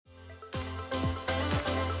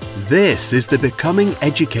This is the Becoming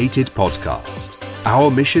Educated podcast.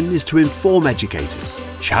 Our mission is to inform educators,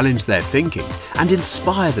 challenge their thinking, and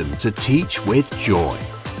inspire them to teach with joy.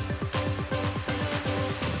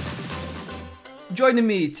 Joining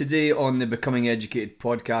me today on the Becoming Educated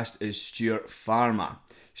podcast is Stuart Farmer.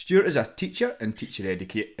 Stuart is a teacher and teacher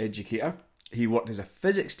educator. He worked as a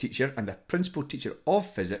physics teacher and a principal teacher of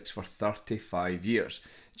physics for 35 years.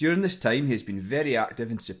 During this time, he has been very active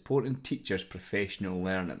in supporting teachers' professional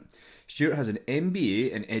learning. Stuart has an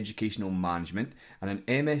MBA in Educational Management and an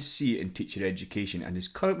MSc in Teacher Education and is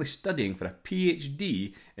currently studying for a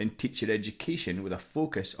PhD in Teacher Education with a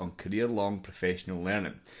focus on career-long professional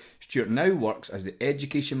learning. Stuart now works as the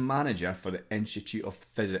Education Manager for the Institute of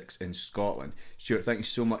Physics in Scotland. Stuart, thank you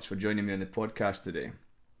so much for joining me on the podcast today.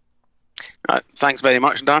 Thanks very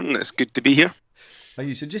much, Darren. It's good to be here. Thank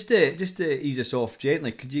you. So just to ease us off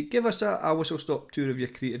gently, could you give us a whistle-stop tour of your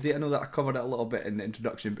career today? I know that I covered it a little bit in the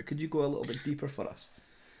introduction, but could you go a little bit deeper for us?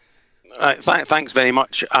 Thanks very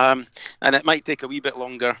much. And it might take a wee bit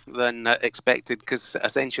longer than expected because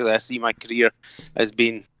essentially I see my career as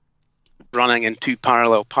being running in two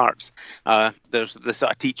parallel parts. There's the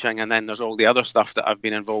sort of teaching and then there's all the other stuff that I've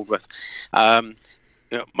been involved with.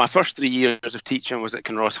 My first 3 years of teaching was at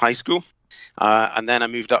Kinross High School. And then I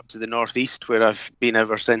moved up to the northeast where I've been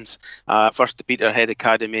ever since. First to Peterhead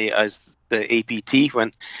Academy as the APT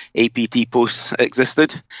when APT posts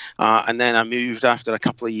existed. And then I moved after a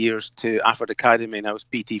couple of years to Afford Academy and I was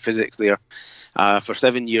PT Physics there for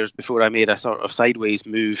 7 years before I made a sort of sideways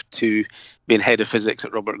move to being head of physics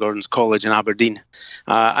at Robert Gordon's College in Aberdeen.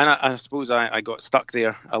 And I suppose I got stuck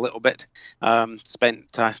there a little bit.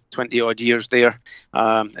 Spent 20 odd years there.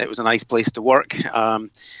 It was a nice place to work.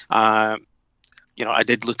 I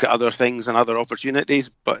did look at other things and other opportunities,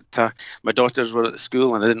 but my daughters were at the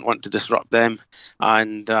school and I didn't want to disrupt them.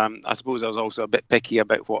 And I suppose I was also a bit picky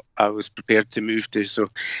about what I was prepared to move to. So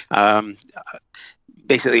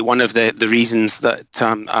basically one of the reasons that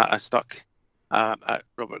I stuck at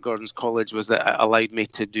Robert Gordon's College was that it allowed me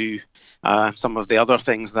to do some of the other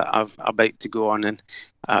things that I'm about to go on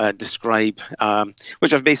and describe,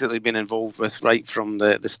 which I've basically been involved with right from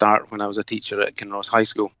the start when I was a teacher at Kinross High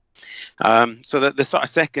School. So that the sort of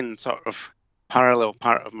second sort of parallel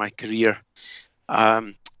part of my career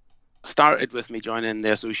started with me joining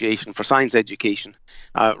the Association for Science Education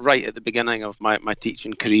right at the beginning of my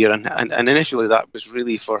teaching career. And initially that was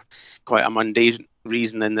really for quite a mundane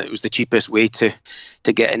reason in that it was the cheapest way to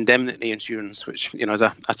get indemnity insurance, which, as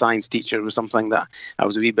a science teacher was something that I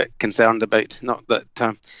was a wee bit concerned about. Not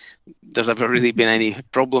that there's ever really been any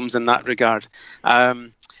problems in that regard.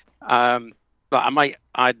 But I might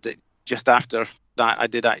add that just after that, I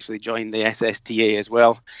did actually join the SSTA as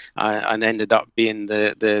well and ended up being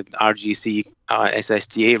the RGC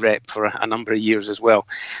SSTA rep for a number of years as well.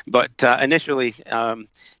 But initially,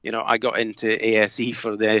 I got into ASE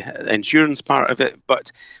for the insurance part of it.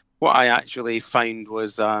 But what I actually found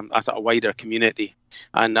was a sort of wider community.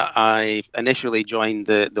 And I initially joined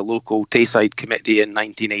the local Tayside committee in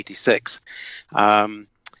 1986.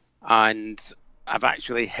 And I've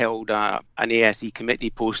actually held an ASE committee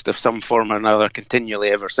post of some form or another continually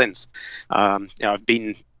ever since. I've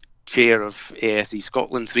been chair of ASE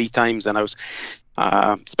Scotland 3 times, and I was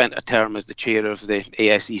spent a term as the chair of the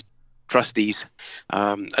ASE trustees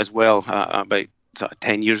as well about sort of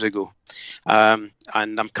 10 years ago. And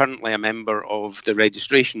I'm currently a member of the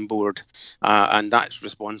registration board, and that's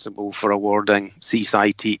responsible for awarding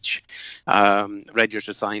CSI Teach,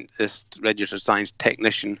 registered scientist, registered science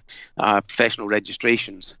technician, professional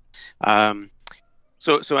registrations.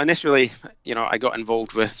 So initially, I got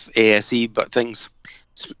involved with ASE, but things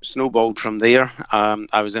snowballed from there.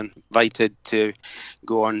 I was invited to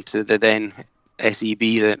go on to the then SEB,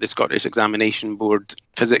 the Scottish Examination Board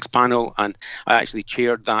Physics Panel, and I actually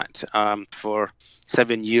chaired that for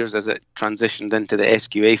 7 years as it transitioned into the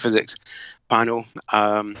SQA Physics Panel.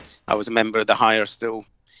 I was a member of the Higher Still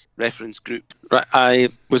Reference Group. I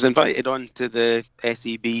was invited on to the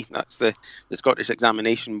SEB, that's the Scottish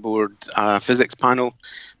Examination Board Physics Panel,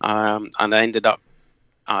 and I ended up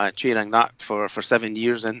chairing that for 7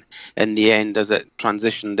 years in the end as it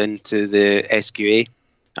transitioned into the SQA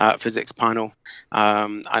physics panel,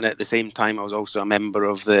 and at the same time I was also a member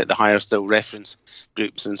of the Higher Still reference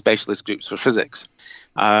groups and specialist groups for physics.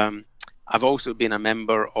 I've also been a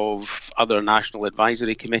member of other national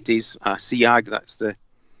advisory committees, SEAG, that's the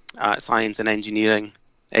Science and Engineering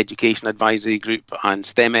Education Advisory Group and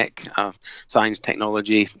STEMEC, Science,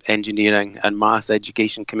 Technology, Engineering and Maths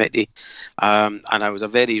Education Committee. And I was a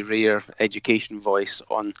very rare education voice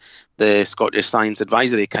on the Scottish Science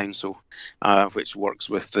Advisory Council, which works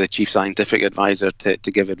with the Chief Scientific Advisor to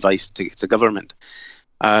give advice to government.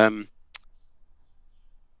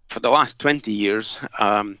 For the last 20 years,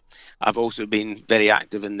 I've also been very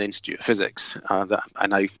active in the Institute of Physics that I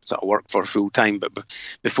now sort of work for full time. But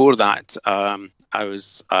before that, I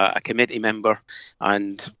was a committee member,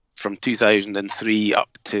 and from 2003 up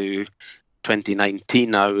to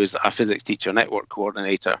 2019, I was a physics teacher network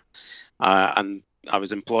coordinator, and I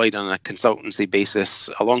was employed on a consultancy basis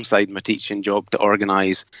alongside my teaching job to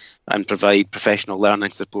organise and provide professional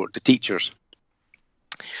learning support to teachers.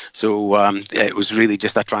 So it was really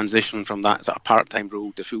just a transition from that sort of part-time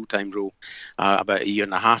role to full-time role about a year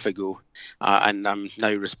and a half ago. And I'm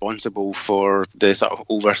now responsible for the sort of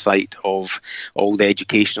oversight of all the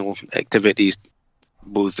educational activities,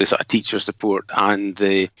 both the sort of teacher support and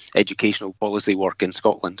the educational policy work in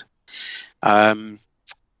Scotland.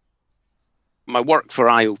 My work for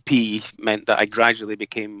IOP meant that I gradually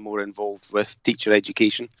became more involved with teacher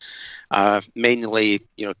education, mainly,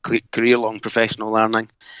 career-long professional learning.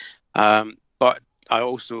 But I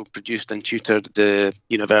also produced and tutored the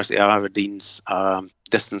University of Aberdeen's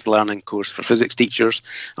distance learning course for physics teachers,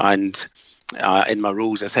 and in my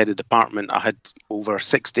roles as head of department, I had over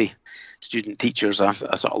 60 student teachers. I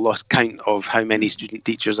sort of lost count of how many student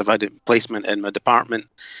teachers I've had in placement in my department.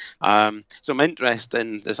 So my interest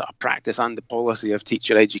in the sort of practice and the policy of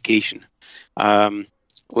teacher education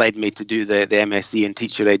led me to do the MSc in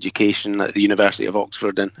teacher education at the University of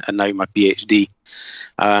Oxford and now my PhD.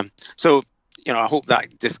 So, I hope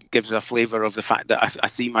that just gives a flavour of the fact that I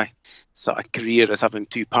see my sort of career as having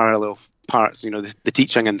two parallel parts, the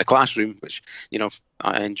teaching in the classroom, which,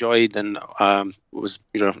 I enjoyed and was,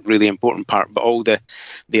 really important part, but all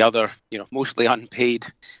the other, mostly unpaid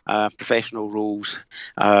professional roles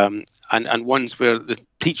and ones where the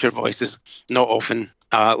teacher voice is not often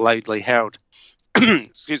loudly heard.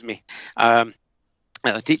 Excuse me. The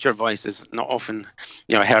teacher voice is not often,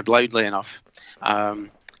 heard loudly enough.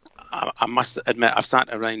 I must admit, I've sat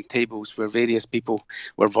around tables where various people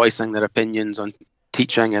were voicing their opinions on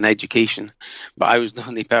teaching and education, but I was the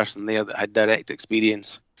only person there that had direct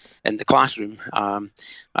experience in the classroom. And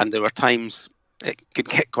there were times it could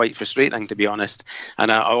get quite frustrating, to be honest. And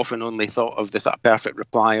I often only thought of the sort of perfect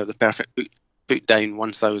reply or the perfect put down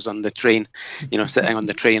once I was on the train, sitting on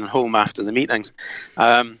the train home after the meetings.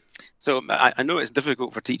 So I know it's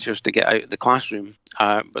difficult for teachers to get out of the classroom,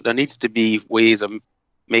 but there needs to be ways of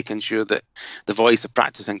making sure that the voice of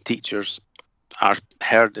practicing teachers are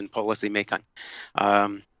heard in policy making.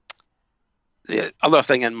 The other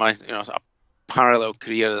thing in my sort of parallel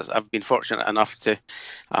career is I've been fortunate enough to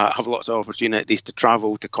have lots of opportunities to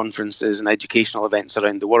travel to conferences and educational events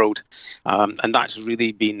around the world, and that's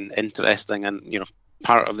really been interesting and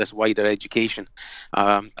part of this wider education.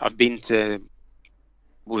 I've been to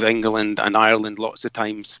both England and Ireland lots of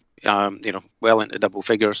times, well into double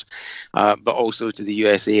figures, but also to the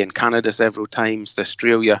USA and Canada several times, to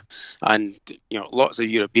Australia, and lots of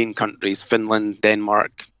European countries: Finland,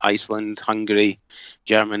 Denmark, Iceland, Hungary,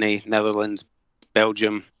 Germany, Netherlands,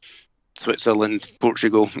 Belgium, Switzerland,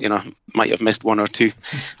 Portugal. Might have missed one or two.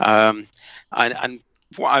 And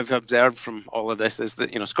what I've observed from all of this is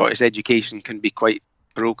that Scottish education can be quite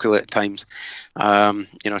parochial at times.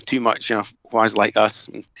 Too much, whys like us,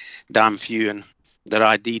 and damn few, and there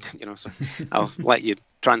I did. So I'll let you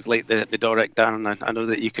translate the Doric down. I know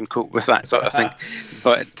that you can cope with that sort of thing.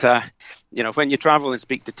 But when you travel and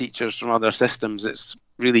speak to teachers from other systems, it's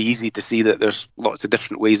really easy to see that there's lots of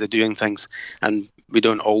different ways of doing things, and we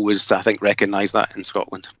don't always, I think, recognise that in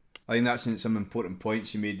Scotland. I think that's some important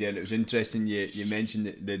points you made there. It was interesting you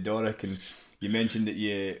mentioned the Doric, and you mentioned that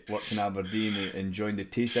you worked in Aberdeen and joined the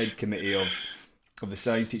Tayside Committee of the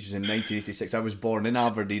Science Teachers in 1986. I was born in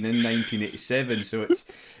Aberdeen in 1987, so it's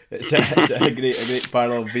a great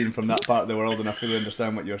parallel being from that part of the world, and I fully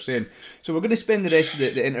understand what you're saying. So we're going to spend the rest of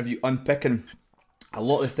the interview unpicking a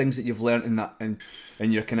lot of the things that you've learnt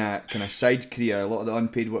in your kind of side career, a lot of the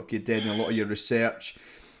unpaid work you did, and a lot of your research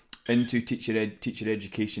into teacher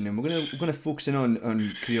education, and we're going to focus in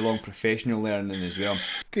on career-long professional learning as well.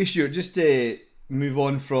 Okay, Stuart, just to move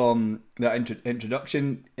on from that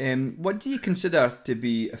introduction, what do you consider to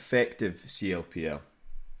be effective CLPL?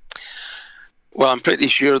 Well, I'm pretty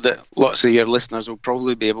sure that lots of your listeners will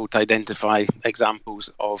probably be able to identify examples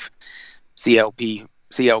of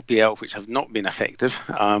CLPL which have not been effective.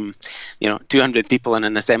 200 people in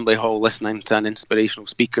an assembly hall listening to an inspirational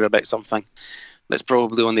speaker about something that's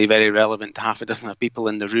probably only very relevant to half a dozen of people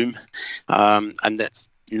in the room, and that's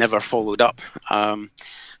never followed up.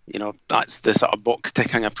 That's the sort of box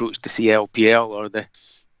ticking approach to CLPL, or the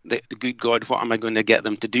good God, what am I going to get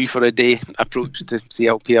them to do for a day approach to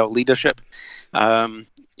CLPL leadership.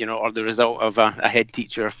 Or the result of a head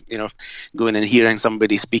teacher, going and hearing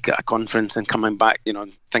somebody speak at a conference and coming back,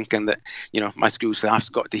 thinking that, my school staff's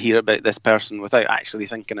got to hear about this person, without actually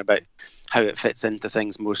thinking about how it fits into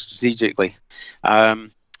things more strategically.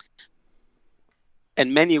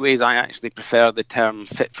 In many ways, I actually prefer the term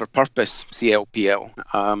fit for purpose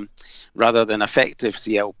CLPL rather than effective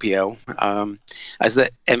CLPL, as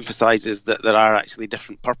it emphasises that there are actually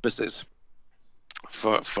different purposes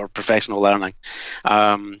for professional learning.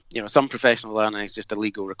 Some professional learning is just a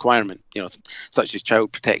legal requirement, such as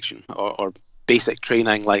child protection or basic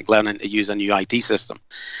training like learning to use a new IT system.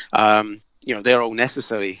 They're all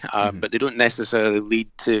necessary, but they don't necessarily lead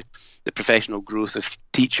to the professional growth of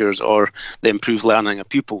teachers or the improved learning of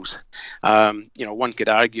pupils. One could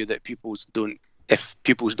argue that if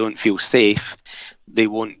pupils don't feel safe, they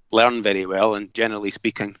won't learn very well, and generally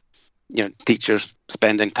speaking, teachers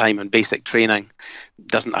spending time on basic training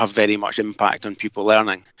doesn't have very much impact on pupil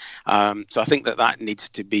learning. So I think that needs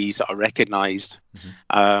to be sort of recognised,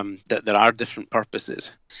 that there are different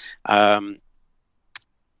purposes.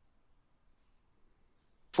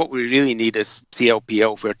 What we really need is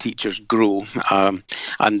CLPL where teachers grow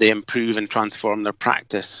and they improve and transform their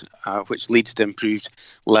practice, which leads to improved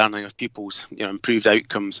learning of pupils, improved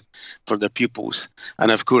outcomes for their pupils.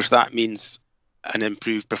 And of course, that means an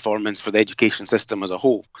improved performance for the education system as a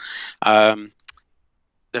whole. There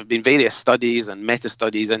have been various studies and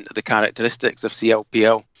meta-studies into the characteristics of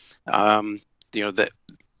CLPL, that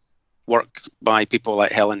work by people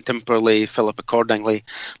like Helen Timperley, Philip Accordingly,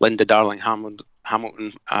 Linda Darling-Hammond,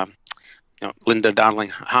 Linda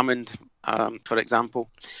Darling-Hammond, for example.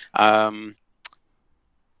 There's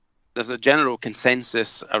a general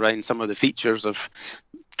consensus around some of the features of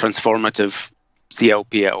transformative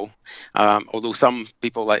CLPL, although some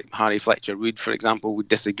people like Harry Fletcher Wood, for example, would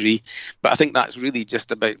disagree. But I think that's really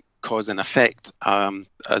just about cause and effect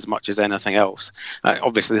as much as anything else.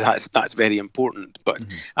 Obviously, that's very important. But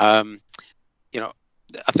I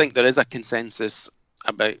think there is a consensus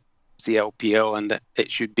about CLPL, and that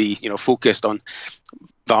it should be focused on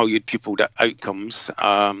valued pupil outcomes,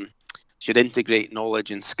 should integrate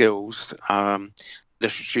knowledge and skills. There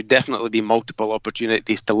should definitely be multiple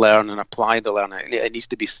opportunities to learn and apply the learning. It needs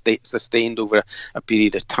to be sustained over a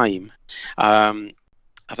period of time. I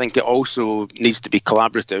think it also needs to be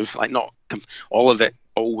collaborative, like not all of it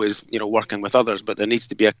always working with others, but there needs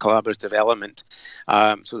to be a collaborative element,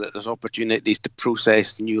 so that there's opportunities to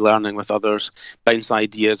process new learning with others, bounce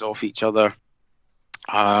ideas off each other.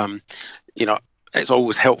 It's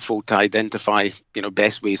always helpful to identify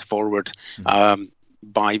best ways forward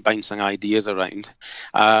by bouncing ideas around.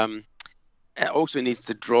 It also needs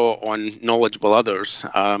to draw on knowledgeable others.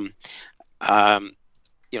 There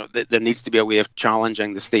needs to be a way of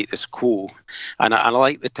challenging the status quo. And I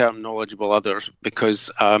like the term knowledgeable others because,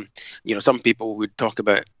 some people would talk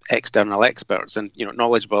about external experts, and,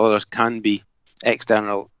 knowledgeable others can be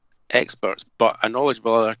external experts, but a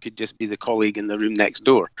knowledgeable other could just be the colleague in the room next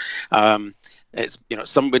door. It's,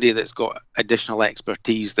 somebody that's got additional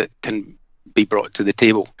expertise that can be brought to the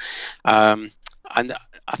table. And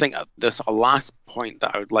I think this last point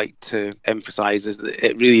that I would like to emphasise is that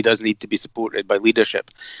it really does need to be supported by leadership.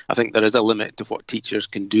 I think there is a limit to what teachers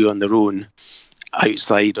can do on their own,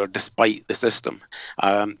 outside or despite the system.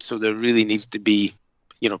 So there really needs to be,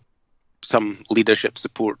 some leadership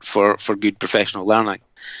support for good professional learning.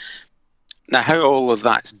 Now, how all of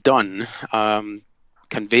that's done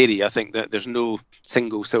can vary. I think that there's no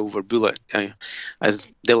single silver bullet. As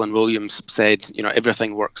Dylan Williams said,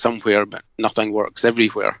 everything works somewhere, but nothing works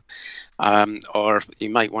everywhere. Or you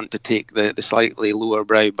might want to take the slightly lower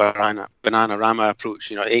brow Bananarama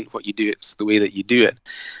approach. It ain't what you do, it's the way that you do it.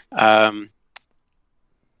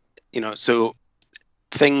 So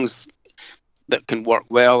things that can work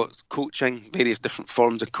well, it's coaching, various different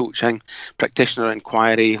forms of coaching, practitioner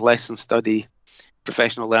inquiry, lesson study,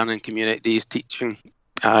 professional learning communities, teacher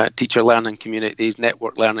learning communities,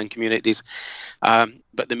 network learning communities.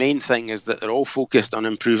 But the main thing is that they're all focused on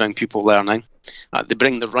improving pupil learning. They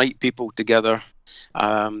bring the right people together.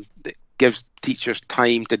 It gives teachers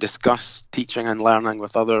time to discuss teaching and learning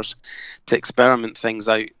with others, to experiment things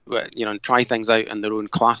out, and try things out in their own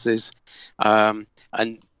classes. And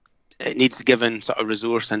it needs given sort of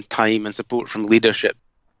resource and time and support from leadership,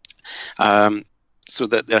 so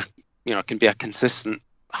that there, can be a consistent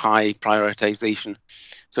high prioritization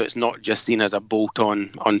So it's not just seen as a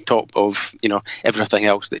bolt-on on top of, everything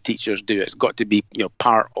else that teachers do. It's got to be,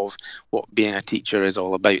 part of what being a teacher is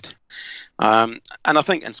all about. And I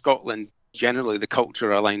think in Scotland, generally, the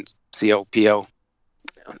culture around CLPL,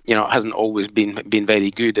 hasn't always been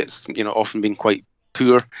very good. It's, often been quite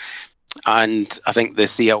poor. And I think the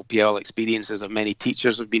CLPL experiences of many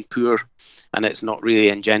teachers have been poor, and it's not really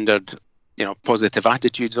engendered, positive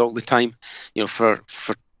attitudes all the time. For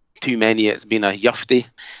too many, it's been a yufty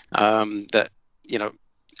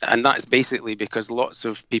and that's basically because lots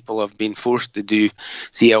of people have been forced to do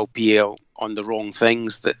CLPL on the wrong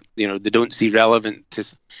things that, they don't see relevant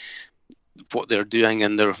to what they're doing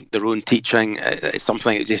in their own teaching. It's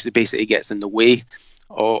something that just basically gets in the way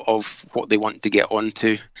of what they want to get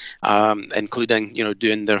onto, including,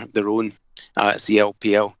 doing their own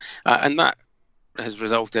CLPL. And that has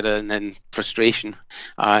resulted in frustration.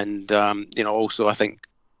 And, also I think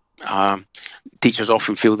teachers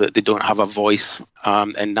often feel that they don't have a voice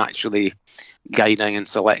in actually guiding and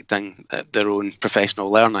selecting their own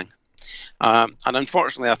professional learning. And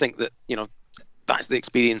unfortunately, I think that, that's the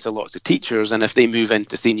experience of lots of teachers. And if they move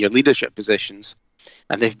into senior leadership positions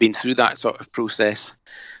and they've been through that sort of process,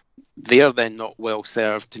 they're then not well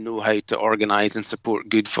served to know how to organise and support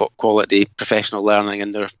good quality professional learning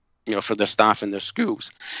in their, for their staff in their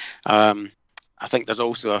schools. I think there's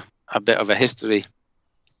also a bit of a history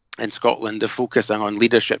in Scotland of focusing on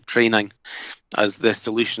leadership training as the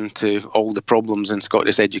solution to all the problems in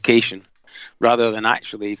Scottish education, rather than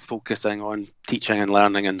actually focusing on teaching and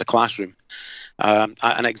learning in the classroom.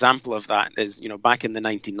 An example of that is, back in the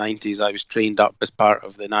 1990s, I was trained up as part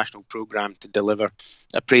of the national programme to deliver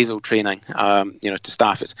appraisal training, to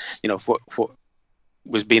staff. It's, what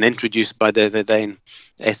was being introduced by the then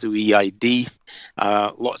SOEID.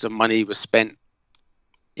 Lots of money was spent,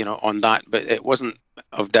 on that, but it wasn't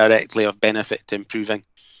directly of benefit to improving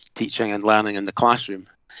teaching and learning in the classroom.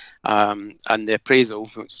 And the appraisal,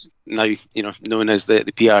 which now known as the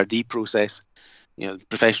PRD process,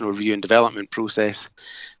 professional review and development process,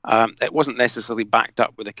 it wasn't necessarily backed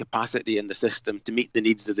up with a capacity in the system to meet the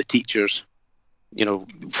needs of the teachers,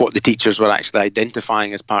 what the teachers were actually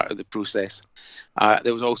identifying as part of the process.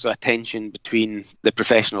 There was also a tension between the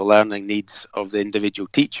professional learning needs of the individual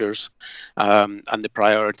teachers and the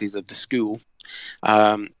priorities of the school.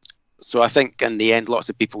 So I think in the end, lots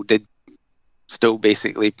of people did still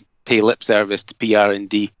basically pay lip service to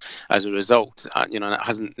PR&D as a result, and it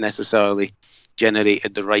hasn't necessarily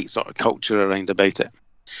generated the right sort of culture around about it.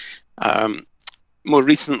 More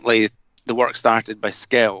recently, the work started by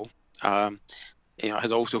SKEL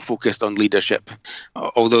has also focused on leadership,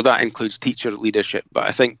 although that includes teacher leadership. But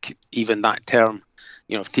I think even that term,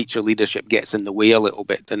 if teacher leadership gets in the way a little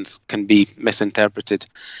bit, then can be misinterpreted.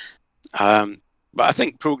 But I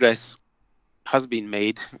think progress has been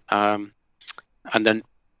made,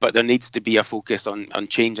 but there needs to be a focus on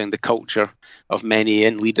changing the culture of many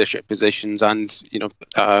in leadership positions and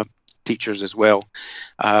teachers as well,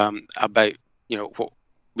 about what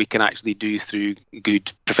we can actually do through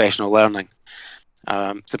good professional learning.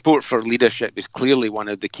 Support for leadership is clearly one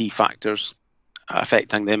of the key factors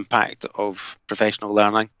affecting the impact of professional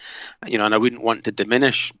learning. And I wouldn't want to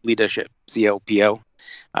diminish leadership CLPL,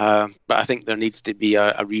 but I think there needs to be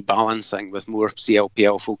a rebalancing with more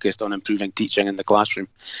CLPL focused on improving teaching in the classroom.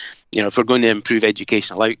 If we're going to improve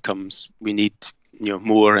educational outcomes, we need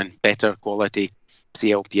more and better quality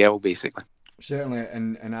CLPL basically. Certainly,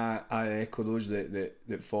 and I echo those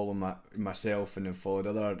that follow myself and have followed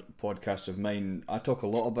other podcasts of mine. I talk a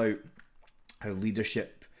lot about how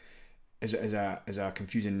leadership is a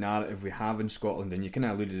confusing narrative we have in Scotland, and you kind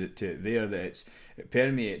of alluded to it there, that it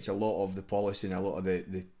permeates a lot of the policy and a lot of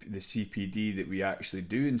the CPD that we actually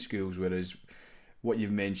do in schools, whereas what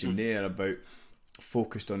you've mentioned there about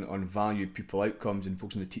focused on valued pupil outcomes and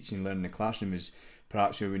focusing on the teaching and learning in the classroom is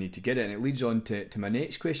perhaps where we need to get it. And it leads on to my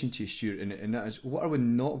next question to you, Stuart, and that is, what are we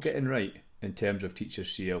not getting right in terms of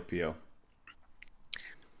teachers' CLPL?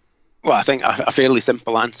 Well, I think a fairly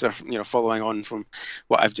simple answer, following on from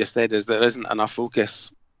what I've just said, is there isn't enough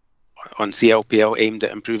focus on CLPL aimed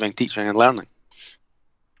at improving teaching and learning.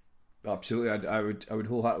 Absolutely, I would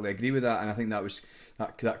wholeheartedly agree with that, and I think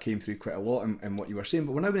that came through quite a lot in what you were saying.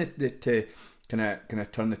 But we're now going to kind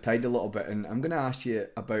of turn the tide a little bit, and I'm going to ask you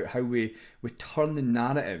about how we turn the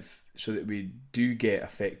narrative so that we do get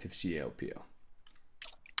effective CLPL.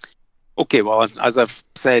 Okay, well, as I've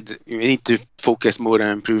said, we need to focus more on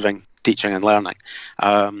improving teaching and learning.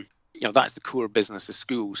 That's the core business of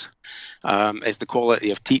schools. It's the quality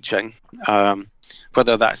of teaching,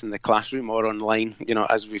 whether that's in the classroom or online.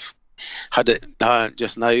 As we've had it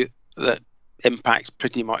just now, that impacts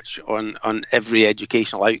pretty much on every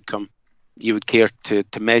educational outcome you would care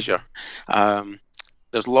to measure.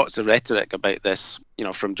 There's lots of rhetoric about this,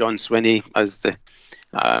 from John Swinney as the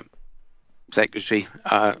Secretary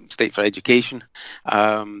State for Education,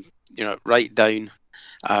 right down.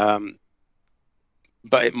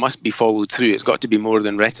 But it must be followed through. It's got to be more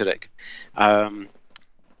than rhetoric.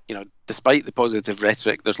 Despite the positive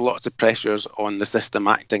rhetoric, there's lots of pressures on the system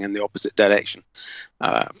acting in the opposite direction.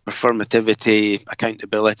 Performativity,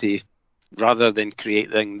 accountability, rather than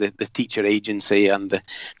creating the teacher agency and the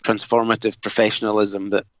transformative professionalism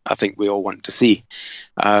that I think we all want to see.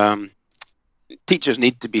 Teachers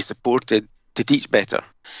need to be supported to teach better.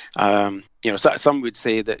 Some would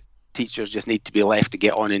say that teachers just need to be left to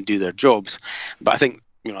get on and do their jobs, but I think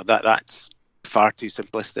that's far too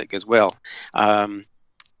simplistic as well.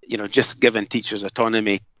 Just giving teachers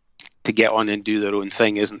autonomy to get on and do their own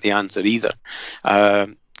thing isn't the answer either.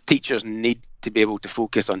 Teachers need to be able to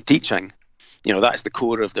focus on teaching. That's the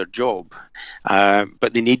core of their job,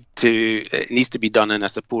 but it needs to be done in a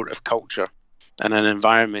supportive culture and an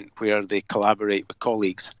environment where they collaborate with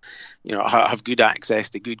colleagues, have good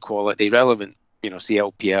access to good quality, relevant,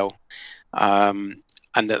 CLPL, and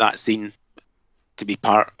that's seen to be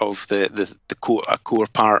part of a core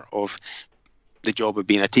part of the job of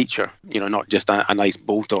being a teacher, not just a nice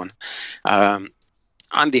bolt-on.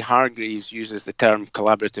 Andy Hargreaves uses the term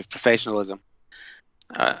collaborative professionalism.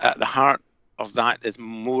 At the heart of that is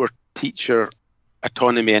more teacher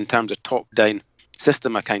autonomy in terms of top-down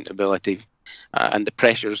system accountability and the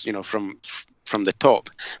pressures, from the top,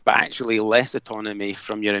 but actually less autonomy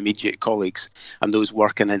from your immediate colleagues and those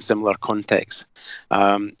working in similar contexts.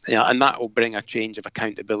 And that will bring a change of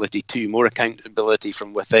accountability too, more accountability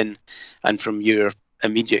from within and from your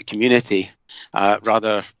immediate community,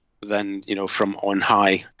 rather than, from on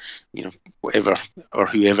high, whatever or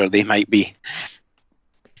whoever they might be.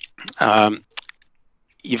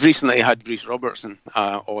 You've recently had Bruce Robertson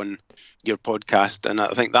on your podcast, and I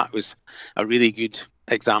think that was a really good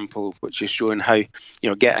example, which is showing how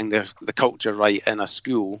getting the culture right in a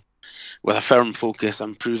school with a firm focus on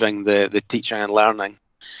improving the teaching and learning,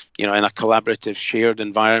 in a collaborative shared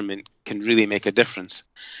environment can really make a difference.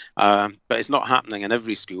 But it's not happening in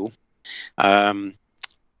every school.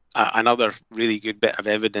 Another really good bit of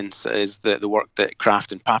evidence is the work that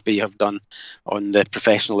Kraft and Pappy have done on the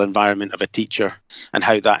professional environment of a teacher and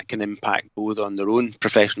how that can impact both on their own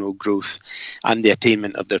professional growth and the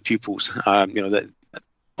attainment of their pupils. The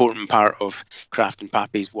important part of Kraft and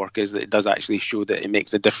Pappy's work is that it does actually show that it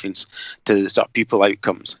makes a difference to sort of pupil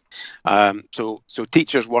outcomes. So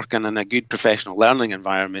teachers working in a good professional learning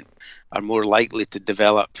environment are more likely to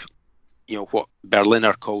develop what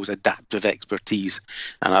Berliner calls adaptive expertise.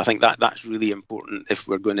 And I think that's really important if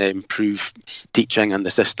we're going to improve teaching and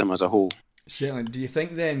the system as a whole. Certainly. Do you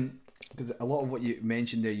think then, because a lot of what you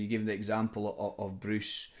mentioned there, you gave the example of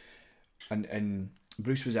Bruce, and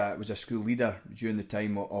Bruce was a school leader during the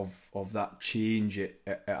time of that change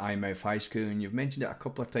at Eyemouth High School, and you've mentioned it a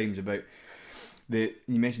couple of times about you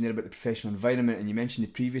mentioned there about the professional environment, and you mentioned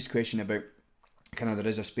the previous question about kind of there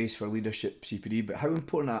is a space for leadership CPD, but how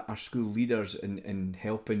important are school leaders in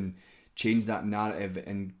helping change that narrative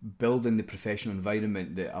and building the professional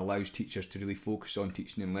environment that allows teachers to really focus on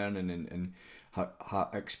teaching and learning and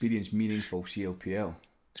experience meaningful CLPL?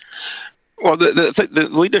 Well, the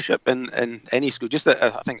leadership in any school,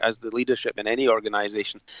 I think as the leadership in any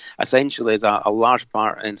organisation, essentially is a large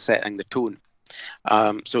part in setting the tone.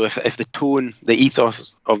 So if the tone, the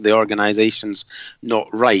ethos of the organisation's not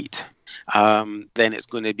right, then it's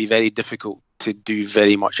going to be very difficult to do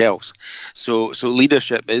very much else. So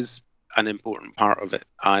leadership is an important part of it,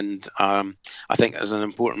 and I think there's an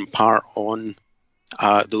important part on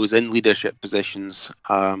those in leadership positions.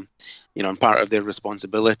 And part of their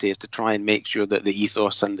responsibility is to try and make sure that the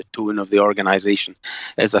ethos and the tone of the organisation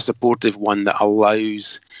is a supportive one that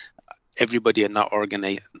allows everybody in that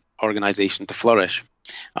organisation to flourish.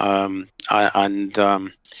 That's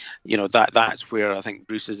where I think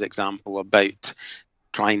Bruce's example about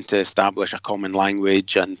trying to establish a common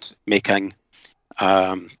language and making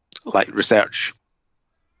research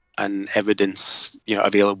and evidence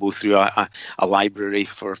available through a library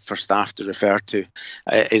for staff to refer to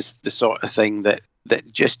is the sort of thing that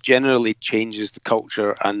just generally changes the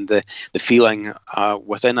culture and the feeling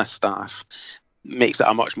within a staff, makes it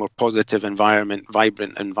a much more positive environment,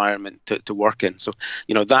 vibrant environment to work in. So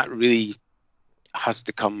that really has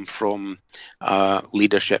to come from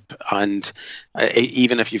leadership, and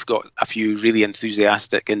even if you've got a few really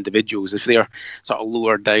enthusiastic individuals, if they're sort of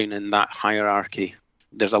lower down in that hierarchy,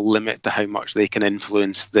 there's a limit to how much they can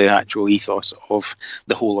influence the actual ethos of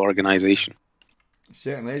the whole organisation.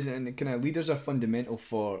 Certainly is, and kind of leaders are fundamental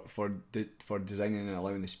for designing and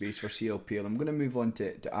allowing the space for CLPL. I'm going to move on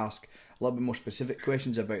to ask a little bit more specific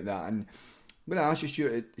questions about that, and I'm going to ask you,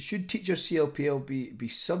 Stuart, should teachers' CLPL be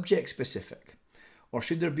subject specific, or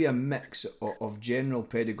should there be a mix of general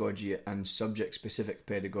pedagogy and subject specific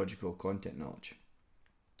pedagogical content knowledge?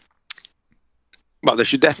 Well, there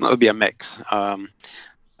should definitely be a mix.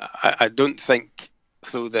 I don't think,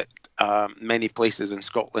 though, that many places in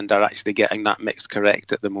Scotland are actually getting that mix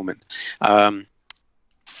correct at the moment.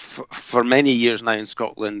 For many years now in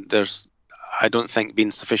Scotland, there's, I don't think,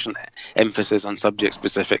 been sufficient emphasis on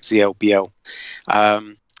subject-specific CLPL.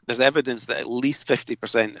 There's evidence that at least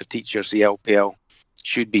 50% of teacher CLPL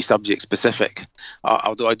should be subject-specific,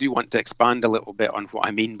 although I do want to expand a little bit on what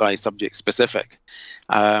I mean by subject-specific.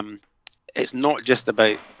 It's not just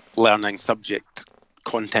about learning subject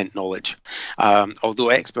content knowledge, although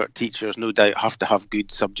expert teachers no doubt have to have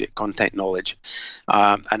good subject content knowledge,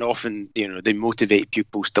 and often they motivate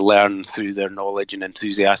pupils to learn through their knowledge and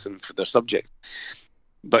enthusiasm for their subject.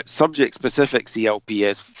 But subject specific CLP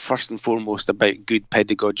is first and foremost about good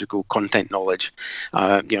pedagogical content knowledge,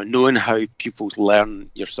 knowing how pupils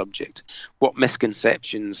learn your subject, what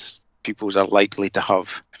misconceptions pupils are likely to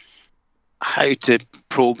have, how to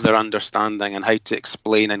probe their understanding, and how to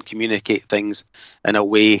explain and communicate things in a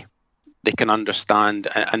way they can understand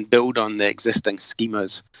and build on the existing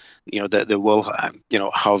schemas, that they will, have,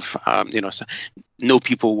 so no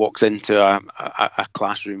pupil walks into a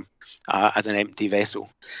classroom as an empty vessel,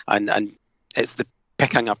 and it's the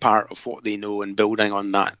picking apart of what they know and building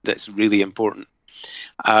on that that's really important.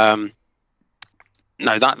 Now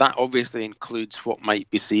that obviously includes what might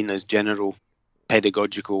be seen as general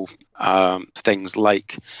pedagogical things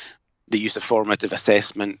like the use of formative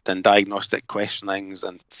assessment and diagnostic questionings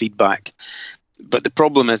and feedback. But the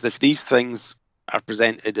problem is, if these things are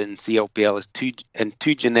presented in CLPL in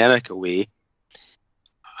too generic a way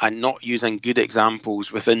and not using good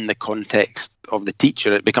examples within the context of the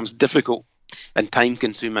teacher, it becomes difficult and time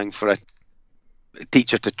consuming for a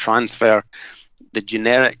teacher to transfer the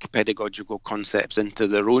generic pedagogical concepts into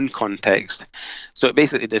their own context. So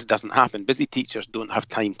basically this doesn't happen. Busy teachers don't have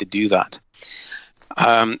time to do that.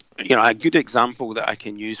 A good example that I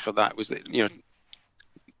can use for that was that,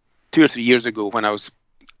 2 or 3 years ago when I was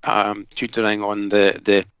tutoring on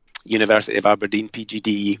the University of Aberdeen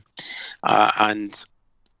PGDE, and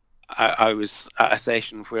I was at a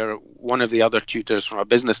session where one of the other tutors from a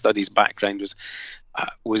business studies background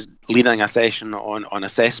was leading a session on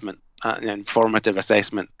assessment and formative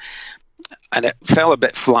assessment, and it fell a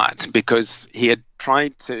bit flat because he had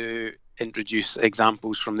tried to introduce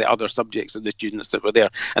examples from the other subjects of the students that were there,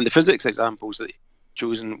 and the physics examples that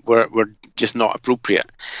chosen were just not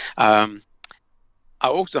appropriate. I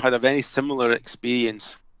also had a very similar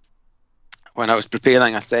experience when I was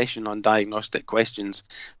preparing a session on diagnostic questions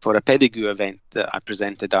for a Pedagogue event that I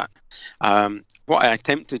presented at. What I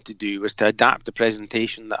attempted to do was to adapt the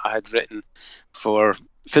presentation that I had written for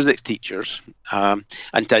physics teachers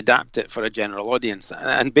and to adapt it for a general audience.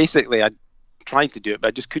 And basically I tried to do it, but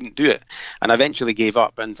I just couldn't do it. And I eventually gave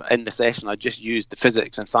up, and in the session I just used the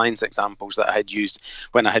physics and science examples that I had used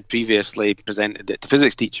when I had previously presented it to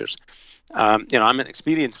physics teachers. I'm an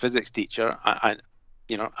experienced physics teacher. I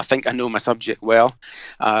think I know my subject well.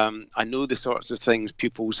 I know the sorts of things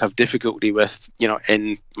pupils have difficulty with,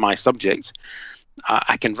 in my subject.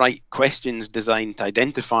 I can write questions designed to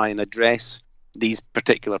identify and address these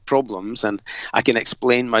particular problems, and I can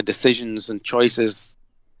explain my decisions and choices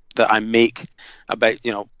that I make about,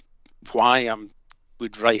 why I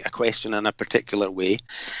would write a question in a particular way.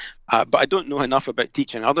 But I don't know enough about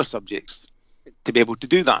teaching other subjects to be able to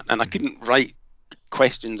do that, and I couldn't write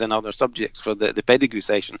questions in other subjects for the pedagogue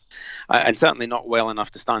session, and certainly not well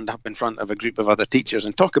enough to stand up in front of a group of other teachers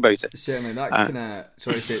and talk about it. Certainly that kind of,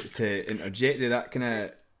 sorry to interject there, that kind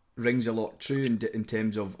of rings a lot true in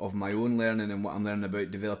terms of my own learning and what I'm learning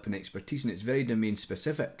about developing expertise, and it's very domain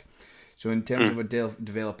specific. So in terms of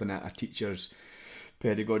developing a teacher's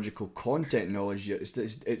pedagogical content knowledge,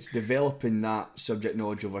 it's developing that subject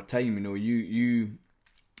knowledge over time.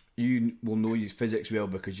 You will know your physics well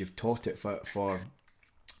because you've taught it for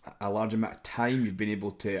a large amount of time. You've been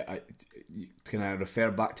able to kind of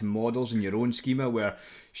refer back to models in your own schema where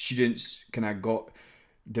students kind of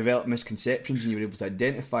developed misconceptions and you were able to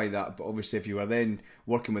identify that. But obviously if you were then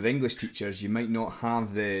working with English teachers, you might not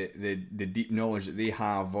have the deep knowledge that they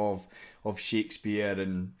have of Shakespeare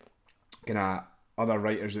and kind of other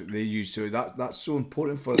writers that they use. So that's so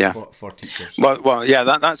important for teachers. Well, yeah,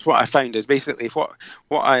 that's what I found is basically what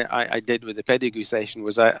I did with the pedagogue session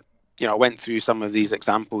was I went through some of these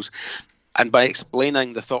examples, And by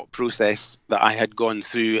explaining the thought process that I had gone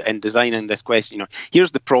through in designing this question,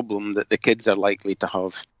 here's the problem that the kids are likely to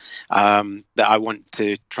have, that I want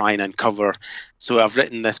to try and uncover. So I've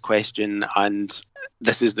written this question, and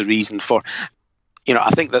this is the reason for.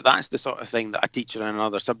 I think that that's the sort of thing that a teacher in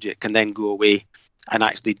another subject can then go away and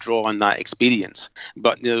actually draw on that experience.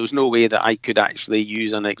 But there was no way that I could actually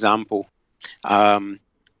use an example that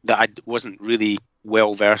I wasn't really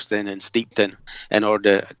well versed in and steeped in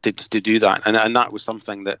order to do that. And that was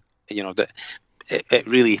something that, that it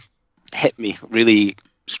really hit me really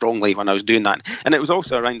strongly when I was doing that. And it was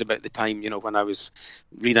also around about the time, when I was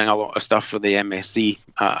reading a lot of stuff for the MSc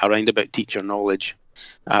around about teacher knowledge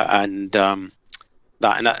and that.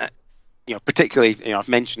 And particularly, I've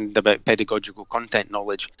mentioned about pedagogical content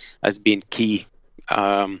knowledge as being key,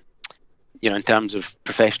 in terms of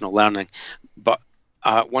professional learning. But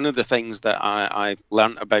one of the things that I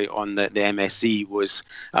learned about on the MSc was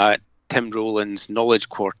Tim Rowland's Knowledge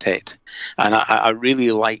Quartet. And I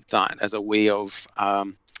really liked that as a way of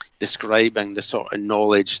describing the sort of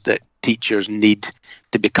knowledge that teachers need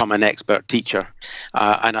to become an expert teacher.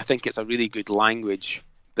 And I think it's a really good language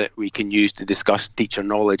that we can use to discuss teacher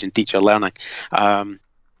knowledge and teacher learning.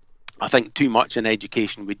 I think too much in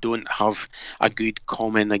education, we don't have a good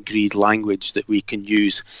common agreed language that we can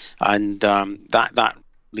use, and that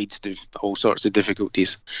leads to all sorts of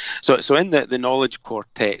difficulties. So in the knowledge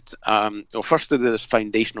quartet, first there's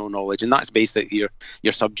foundational knowledge, and that's basically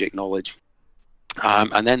your subject knowledge.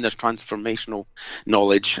 And then there's transformational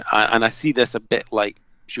knowledge, and I see this a bit like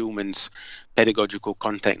Schulman's pedagogical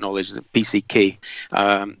content knowledge, PCK.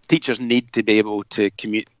 Teachers need to be able to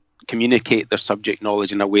communicate their subject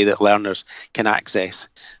knowledge in a way that learners can access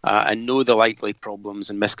and know the likely problems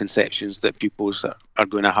and misconceptions that pupils are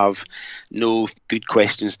going to have, know good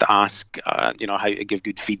questions to ask, how to give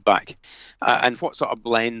good feedback, and what sort of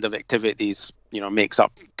blend of activities makes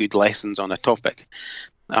up good lessons on a topic.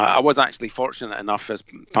 I was actually fortunate enough as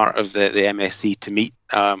part of the MSc to meet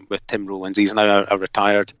with Tim Rowland. He's now a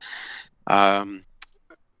retired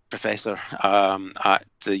professor at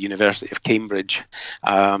the University of Cambridge.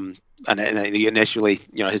 And initially,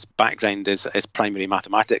 his background is primary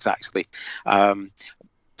mathematics, actually.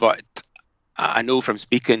 But I know from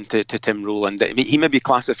speaking to Tim Rowland that he maybe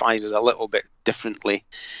classifies it a little bit differently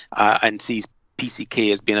and sees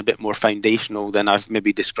PCK as being a bit more foundational than I've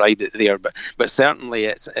maybe described it there, but certainly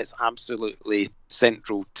it's absolutely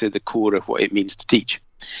central to the core of what it means to teach.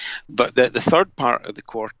 But the third part of the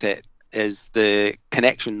quartet is the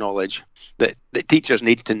connection knowledge that teachers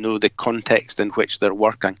need to know the context in which they're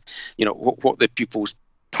working, what the pupil's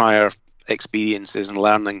prior experiences and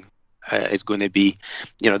learning is going to be,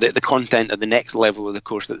 the content of the next level of the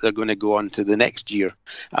course that they're going to go on to the next year.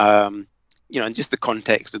 And just the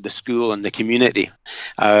context of the school and the community.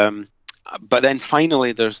 But then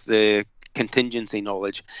finally, there's the contingency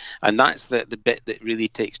knowledge, and that's the bit that really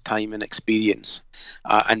takes time and experience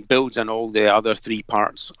and builds on all the other three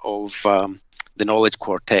parts of the knowledge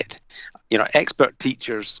quartet. Expert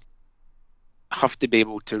teachers have to be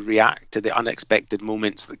able to react to the unexpected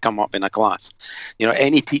moments that come up in a class.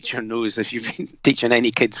 Any teacher knows, if you've been teaching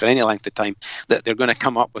any kids for any length of time, that they're going to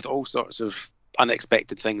come up with all sorts of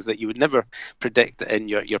unexpected things that you would never predict in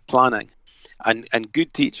your planning, and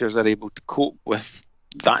good teachers are able to cope with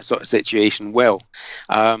that sort of situation well.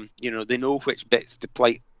 They know which bits to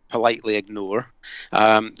politely ignore.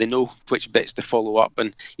 They know which bits to follow up,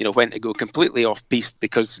 and when to go completely off piste,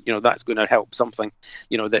 because that's going to help something,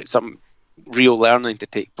 that some real learning to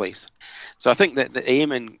take place. So I think that the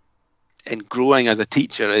aim in growing as a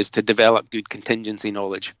teacher is to develop good contingency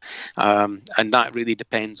knowledge, and that really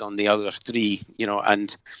depends on the other three,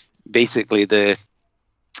 and basically the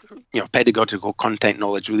pedagogical content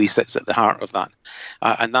knowledge really sits at the heart of that,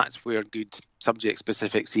 and that's where good subject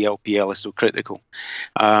specific CLPL is so critical.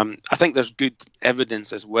 I think there's good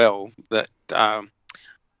evidence as well that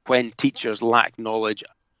when teachers lack knowledge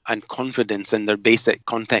and confidence in their basic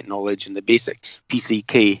content knowledge and the basic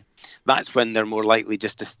PCK, that's when they're more likely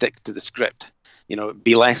just to stick to the script,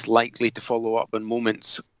 be less likely to follow up on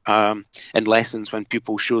moments in lessons when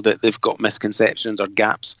pupils show that they've got misconceptions or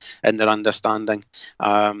gaps in their understanding.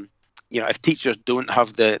 If teachers don't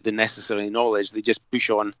have the necessary knowledge, they just push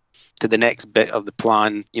on to the next bit of the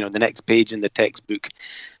plan, the next page in the textbook,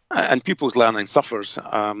 and pupils' learning suffers.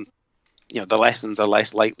 The lessons are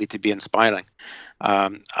less likely to be inspiring,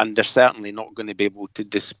 and they're certainly not going to be able to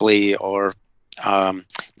display or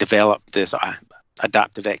develop this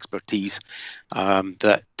adaptive expertise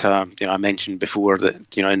that I mentioned before,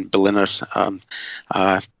 that in Berliner's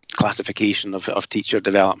classification of teacher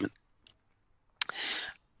development.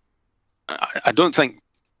 I don't think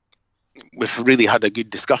we've really had a good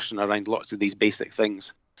discussion around lots of these basic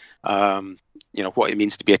things. What it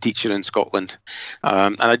means to be a teacher in Scotland.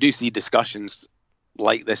 And I do see discussions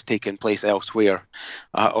like this taking place elsewhere,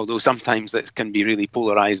 although sometimes that can be really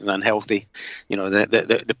polarised and unhealthy.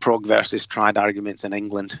 The prog versus trad arguments in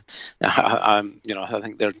England, I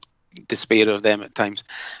think they're despair of them at times.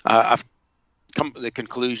 I've come to the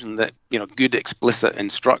conclusion that good explicit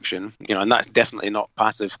instruction, and that's definitely not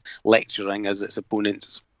passive lecturing as its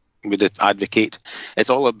opponents would advocate. It's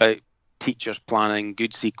all about teachers planning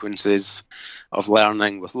good sequences of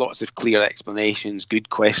learning with lots of clear explanations, good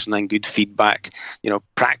questioning, good feedback,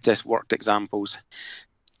 practice worked examples.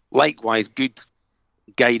 Likewise, good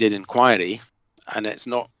guided inquiry, and it's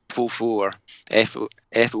not FOFO or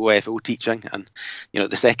FOFO teaching, and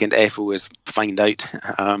the second FO is find out,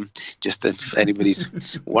 just if anybody's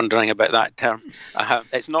wondering about that term.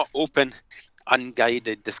 It's not open,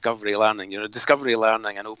 unguided discovery learning. Discovery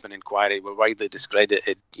learning and open inquiry were widely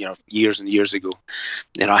discredited, years and years ago.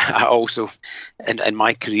 I also, in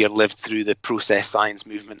my career, lived through the process science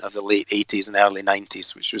movement of the late 80s and early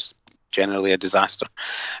 90s, which was generally a disaster.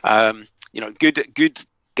 Good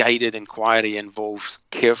guided inquiry involves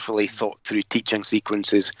carefully thought through teaching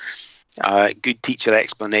sequences, good teacher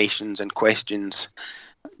explanations and questions.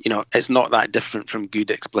 It's not that different from good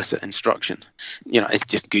explicit instruction. It's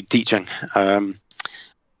just good teaching. I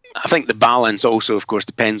think the balance also, of course,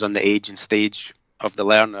 depends on the age and stage of the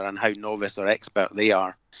learner and how novice or expert they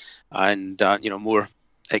are. And, more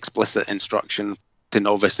explicit instruction to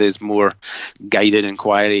novices, more guided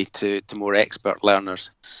inquiry to more expert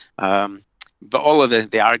learners. But all of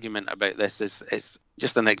the argument about this is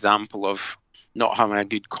just an example of not having a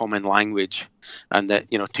good common language, and that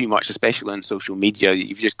too much, especially on social media,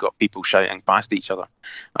 you've just got people shouting past each other,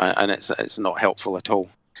 and it's not helpful at all.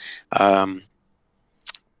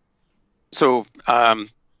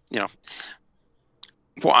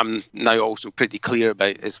 What I'm now also pretty clear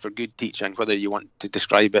about is for good teaching, whether you want to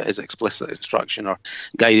describe it as explicit instruction or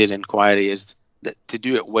guided inquiry, is that to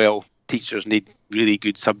do it well, teachers need really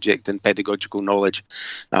good subject and pedagogical knowledge.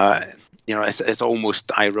 It's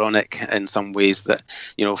almost ironic in some ways that,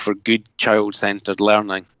 for good child-centred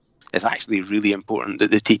learning, it's actually really important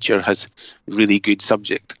that the teacher has really good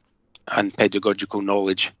subject and pedagogical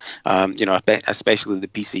knowledge, especially the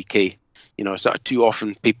PCK. Sort of too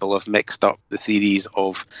often people have mixed up the theories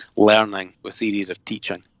of learning with theories of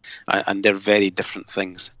teaching, and they're very different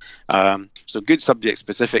things. So good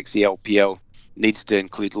subject-specific CLPL needs to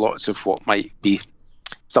include lots of what might be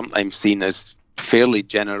sometimes seen as fairly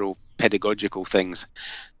general pedagogical things,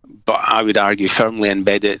 but I would argue firmly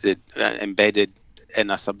embedded in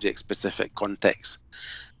a subject-specific context.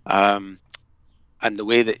 And the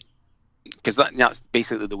way that, because that's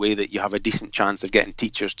basically the way that you have a decent chance of getting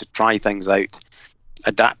teachers to try things out,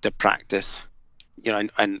 adapt to practice,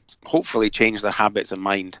 and hopefully change their habits of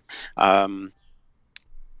mind.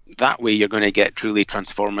 That way you're going to get truly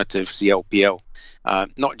transformative CLPL,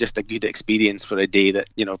 not just a good experience for a day that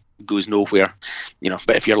goes nowhere,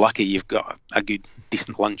 but if you're lucky you've got a good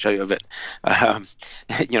decent lunch out of it.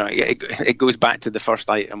 It goes back to the first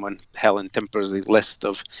item on Helen Timper's list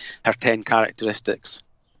of her 10 characteristics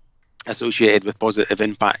associated with positive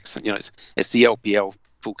impacts. It's CLPL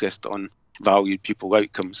focused on valued pupil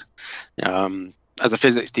outcomes. As a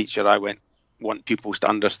physics teacher, I want pupils to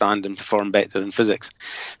understand and perform better in physics,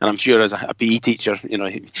 and I'm sure as a PE teacher,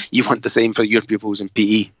 you want the same for your pupils in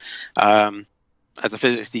PE. As a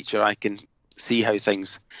physics teacher, I can see how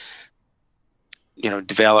things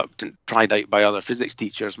developed and tried out by other physics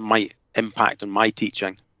teachers might impact on my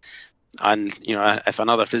teaching. And if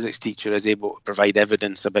another physics teacher is able to provide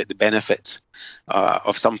evidence about the benefits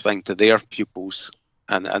of something to their pupils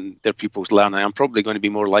and their pupils' learning, I'm probably going to be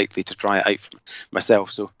more likely to try it out for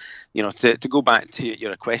myself. So, to go back to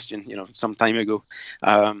your question, some time ago,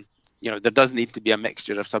 there does need to be a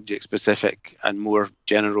mixture of subject-specific and more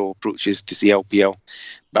general approaches to CLPL.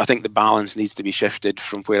 But I think the balance needs to be shifted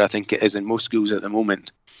from where I think it is in most schools at the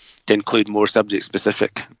moment to include more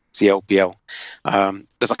subject-specific CLPL.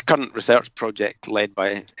 There's a current research project led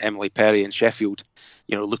by Emily Perry in Sheffield,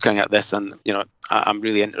 looking at this, and I'm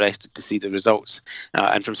really interested to see the results.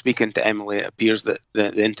 And from speaking to Emily, it appears that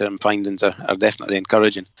the interim findings are definitely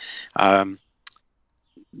encouraging.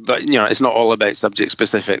 But it's not all about subject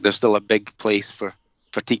specific. There's still a big place for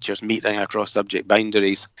teachers meeting across subject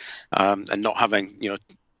boundaries, and not having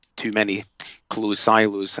too many closed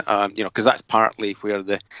silos, because that's partly where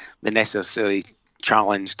the necessary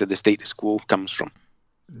challenge to the status quo comes from.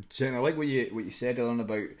 I like what you said, Ellen,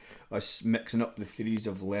 about us mixing up the theories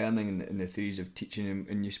of learning and the theories of teaching,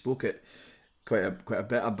 and you spoke quite a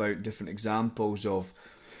bit about different examples of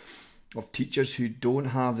teachers who don't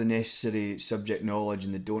have the necessary subject knowledge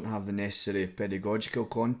and they don't have the necessary pedagogical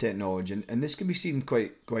content knowledge, and this can be seen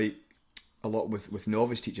quite a lot with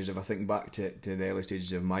novice teachers. If I think back to the early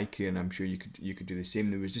stages of my career, and I'm sure you could do the same,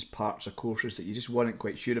 there was just parts of courses that you just weren't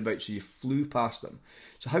quite sure about, so you flew past them.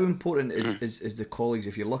 So how important is the colleagues,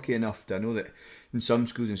 if you're lucky enough to, I know that in some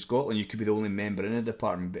schools in Scotland you could be the only member in a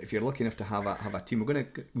department, but if you're lucky enough to have a team, we're going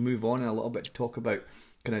to move on in a little bit to talk about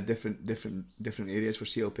kind of different areas for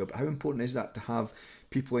CLPL, but how important is that to have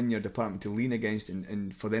people in your department to lean against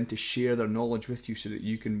and for them to share their knowledge with you so that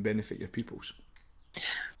you can benefit your pupils?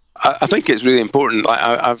 I think it's really important.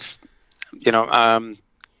 I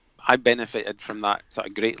benefited from that sort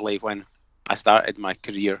of greatly when I started my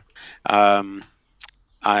career, and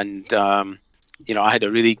I had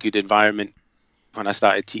a really good environment when I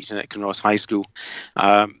started teaching at Kinross High School.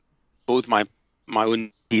 Both my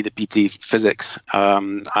own the PT physics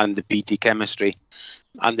and the PT chemistry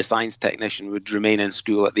and the science technician would remain in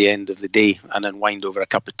school at the end of the day and unwind over a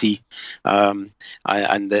cup of tea. And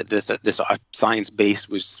the sort of science base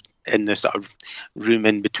was in the sort of room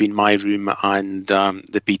in between my room and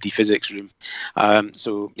the PT physics room.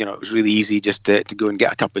 So it was really easy just to go and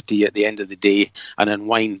get a cup of tea at the end of the day and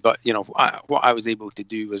unwind. But, what I was able to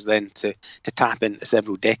do was then to tap into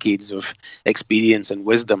several decades of experience and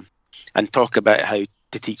wisdom and talk about how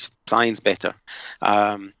to teach science better.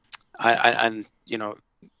 I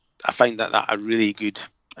found that a really good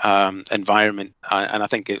environment, and I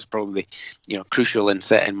think it's probably crucial in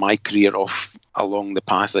setting my career off along the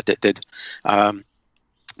path that it did. But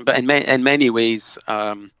in many ways,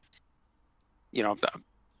 I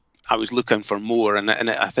was looking for more, and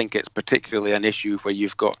I think it's particularly an issue where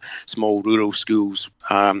you've got small rural schools,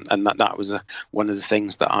 and that was one of the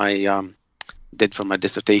things that I did for my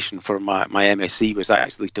dissertation for my MSc, was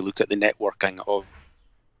actually to look at the networking of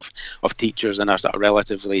teachers in a sort of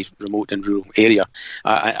relatively remote and rural area.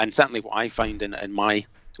 And certainly what I found in my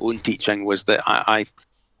own teaching was that I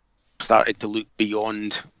started to look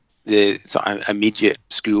beyond the sort of immediate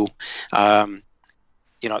school. I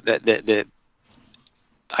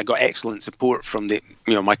got excellent support from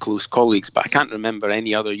my close colleagues, but I can't remember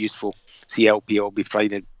any other useful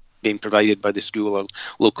CLPL being provided by the school or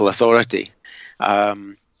local authority.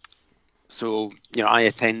 So, I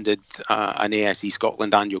attended an ASE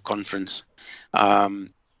Scotland annual conference in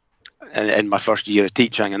my first year of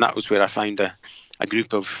teaching, and that was where I found a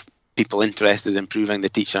group of people interested in improving the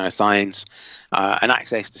teaching of science, and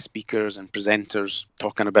access to speakers and presenters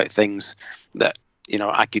talking about things that,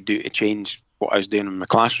 I could do to change what I was doing in my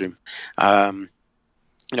classroom. It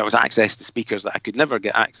was access to speakers that I could never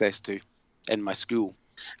get access to in my school.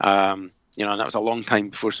 And that was a long time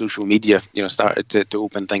before social media, started to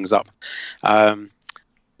open things up.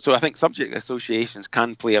 So I think subject associations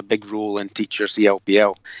can play a big role in teacher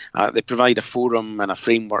CLPL. They provide a forum and a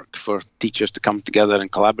framework for teachers to come together and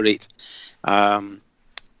collaborate. And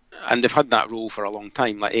they've had that role for a long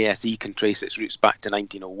time. Like ASE can trace its roots back to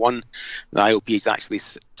 1901. The IOP is actually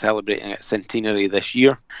celebrating its centenary this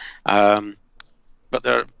year. But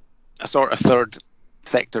they're a sort of third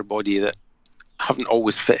sector body that haven't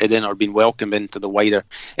always fitted in or been welcomed into the wider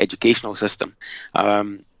educational system.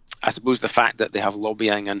 I suppose the fact that they have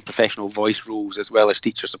lobbying and professional voice roles as well as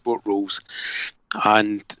teacher support roles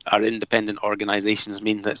and are independent organisations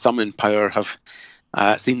mean that some in power have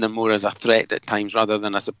seen them more as a threat at times rather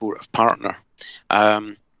than a supportive partner.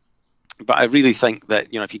 But I really think that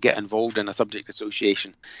if you get involved in a subject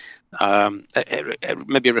association, it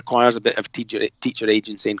maybe requires a bit of teacher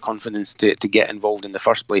agency and confidence to get involved in the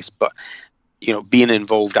first place. But being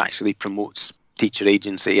involved actually promotes teacher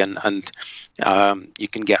agency, and you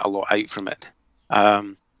can get a lot out from it.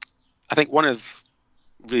 I think one of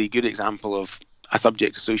really good example of a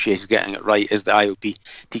subject association getting it right is the IOP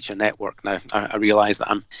Teacher Network. Now, I realise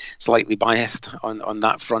that I'm slightly biased on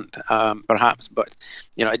that front, perhaps, but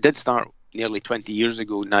it did start nearly 20 years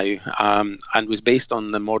ago now, and was based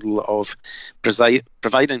on the model of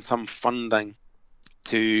providing some funding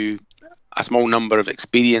to a small number of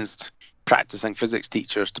experienced practicing physics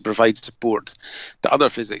teachers to provide support to other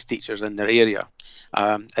physics teachers in their area.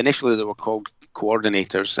 Initially they were called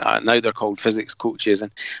coordinators, now they're called physics coaches,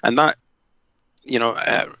 and that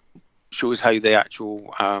shows how the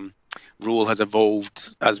actual role has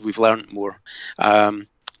evolved as we've learned more.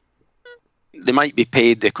 They might be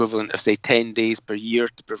paid the equivalent of, say, 10 days per year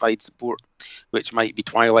to provide support, which might be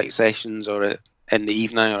twilight sessions or in the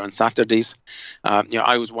evening or on Saturdays.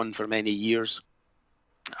 I was one for many years.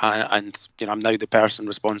 And I'm now the person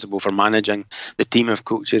responsible for managing the team of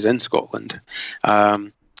coaches in Scotland.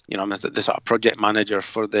 I'm the sort of project manager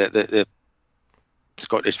for the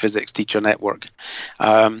Scottish Physics Teacher Network.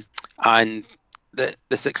 And And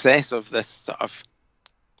the success of this sort of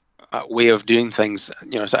way of doing things,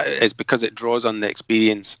 is because it draws on the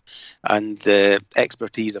experience and the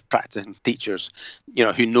expertise of practicing teachers,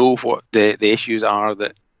 who know what the issues are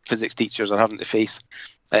that physics teachers are having to face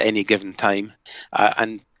at any given time.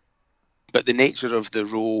 But the nature of the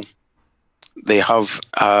role they have,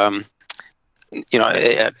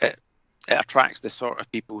 it attracts the sort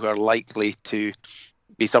of people who are likely to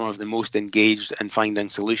be some of the most engaged in finding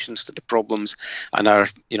solutions to the problems and are,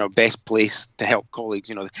 best placed to help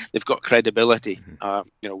colleagues. They've got credibility,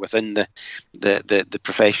 within the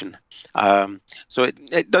profession. So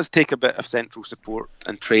it does take a bit of central support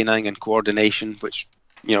and training and coordination, which,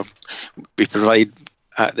 we provide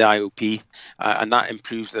at the IOP, and that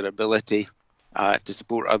improves their ability to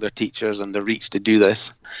support other teachers and the reach to do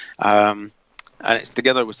this. And it's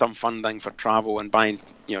together with some funding for travel and buying,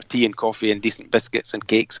 tea and coffee and decent biscuits and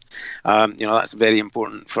cakes. That's very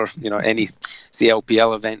important for, any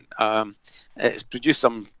CLPL event. It's produced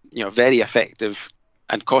some, very effective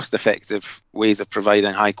and cost-effective ways of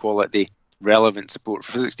providing high-quality, relevant support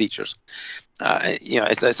for physics teachers.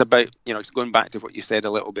 It's about, going back to what you said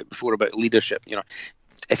a little bit before about leadership.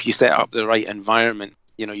 If you set up the right environment,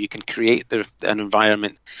 you can create an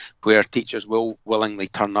environment where teachers will willingly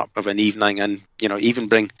turn up of an evening and, even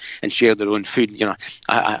bring and share their own food.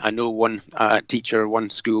 I know one teacher,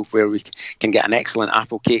 one school where we can get an excellent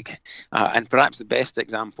apple cake. And perhaps the best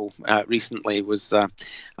example recently was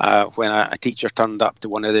when a teacher turned up to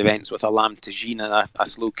one of the events with a lamb tagine and a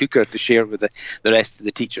slow cooker to share with the rest of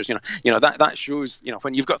the teachers. That shows,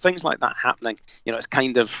 when you've got things like that happening, it's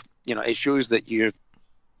kind of, it shows that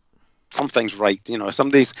something's right.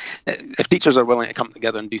 If teachers are willing to come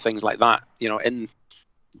together and do things like that, in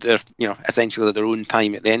their, essentially their own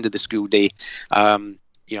time at the end of the school day, I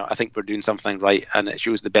think we're doing something right, and it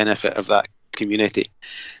shows the benefit of that community.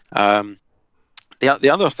 The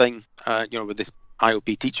other thing, with the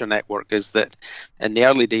IOP teacher network is that in the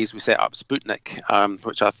early days we set up Sputnik,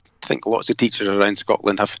 which I think lots of teachers around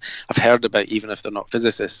Scotland have heard about, even if they're not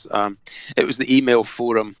physicists. It was the email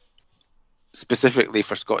forum specifically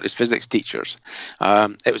for Scottish physics teachers.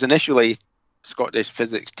 It was initially Scottish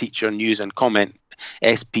Physics Teacher News and Comment,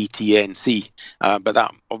 SPTNC, but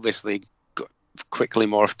that obviously got quickly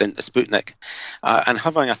morphed into Sputnik. And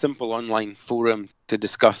having a simple online forum to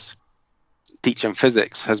discuss teaching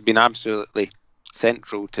physics has been absolutely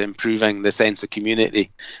central to improving the sense of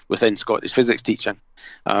community within Scottish physics teaching.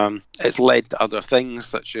 It's led to other things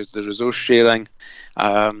such as the resource sharing,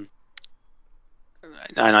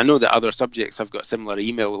 and I know that other subjects have got similar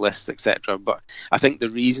email lists, etc. But I think the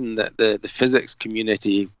reason that the physics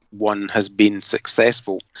community one has been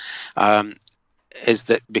successful is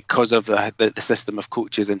that because of the system of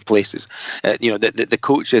coaches in places. The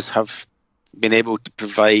coaches have been able to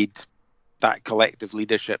provide that collective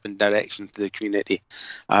leadership and direction to the community,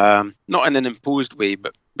 not in an imposed way,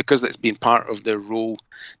 but because it's been part of their role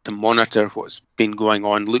to monitor what's been going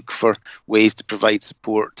on, look for ways to provide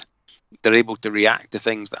support. They're able to react to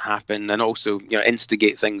things that happen and also,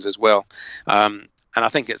 instigate things as well. And I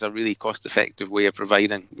think it's a really cost-effective way of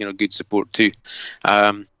providing, good support too.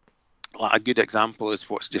 A good example is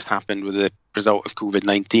what's just happened with the result of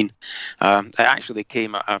COVID-19. It actually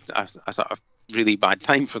came at a sort of really bad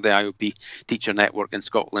time for the IOP teacher network in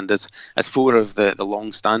Scotland, as 4 of the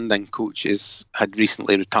long-standing coaches had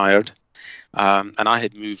recently retired, and I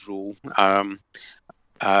had moved role, and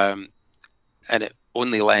it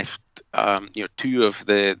only left 2 of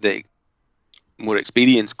the more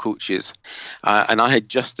experienced coaches, and I had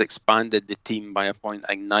just expanded the team by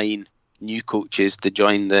appointing 9 new coaches to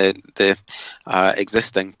join the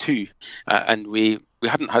existing 2, and we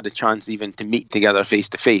hadn't had a chance even to meet together face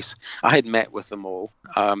to face. I had met with them all,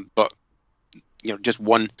 but just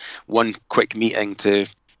one quick meeting to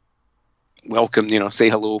welcome, say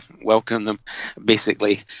hello, welcome them,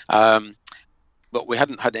 basically. But we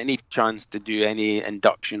hadn't had any chance to do any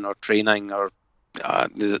induction or training or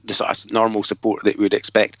the sort of normal support that we would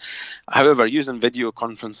expect. However, using video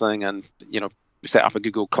conferencing and we set up a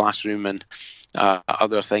Google Classroom and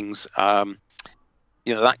other things,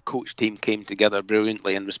 that coach team came together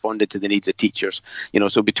brilliantly and responded to the needs of teachers.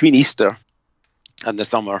 So between Easter and the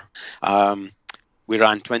summer, we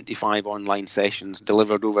ran 25 online sessions,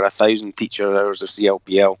 delivered over 1,000 teacher hours of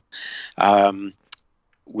CLPL.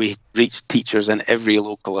 We reached teachers in every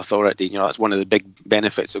local authority. That's one of the big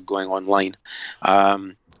benefits of going online.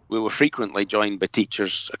 We were frequently joined by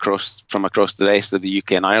teachers from across the rest of the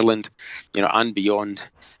UK and Ireland, and beyond.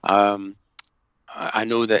 I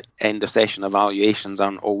know that end of session evaluations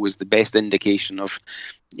aren't always the best indication of,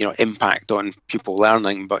 impact on pupil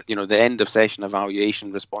learning, but, the end of session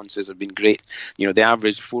evaluation responses have been great. They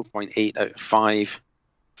averaged 4.8 out of 5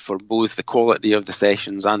 for both the quality of the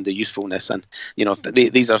sessions and the usefulness. And,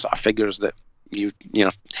 these are sort of figures that you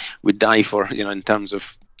would die for, in terms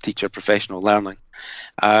of teacher professional learning.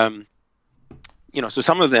 So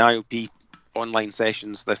some of the IOP online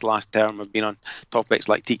sessions this last term have been on topics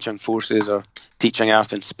like teaching forces or teaching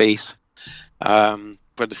earth and space,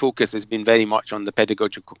 where the focus has been very much on the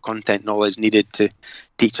pedagogical content knowledge needed to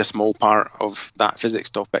teach a small part of that physics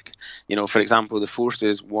topic. For example, the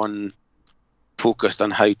forces one focused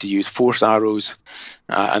on how to use force arrows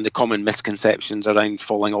and the common misconceptions around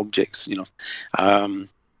falling objects.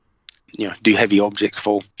 Do heavy objects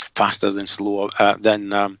fall faster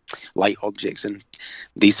than light objects, and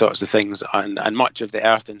these sorts of things. And much of the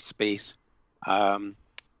Earth and space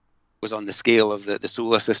was on the scale of the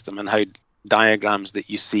solar system, and how diagrams that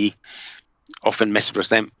you see often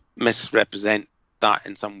misrepresent that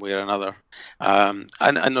in some way or another.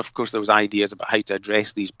 And of course there was ideas about how to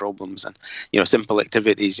address these problems, and simple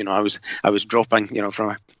activities. I was dropping, from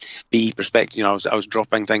a PE perspective, I was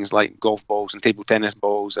dropping things like golf balls and table tennis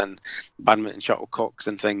balls and badminton shuttlecocks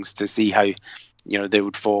and things to see how they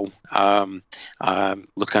would fall,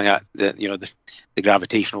 looking at the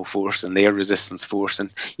gravitational force and the air resistance force,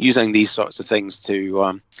 and using these sorts of things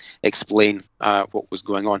to explain what was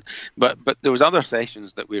going on. But there was other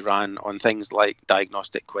sessions that we ran on things like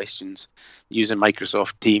diagnostic questions, using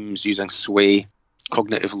Microsoft Teams, using Sway,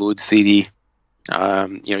 cognitive load theory,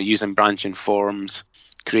 using branching forms,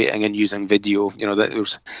 creating and using video.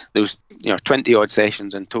 There was 20 odd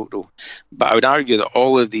sessions in total, but I would argue that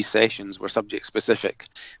all of these sessions were subject specific.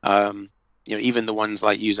 Even the ones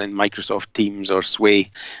like using Microsoft Teams or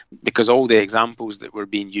Sway, because all the examples that were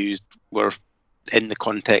being used were in the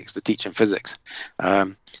context of teaching physics.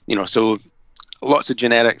 So lots of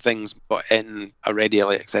generic things, but in a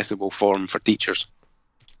readily accessible form for teachers.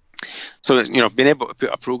 So, being able to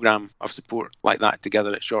put a program of support like that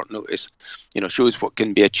together at short notice, shows what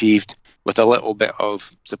can be achieved with a little bit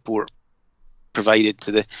of support provided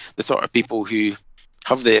to the sort of people who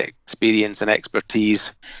have the experience and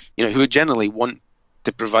expertise, who would generally want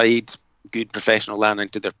to provide good professional learning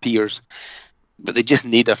to their peers, but they just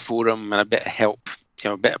need a forum and a bit of help,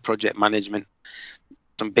 a bit of project management,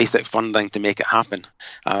 some basic funding to make it happen.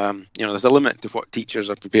 There's a limit to what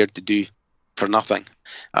teachers are prepared to do for nothing.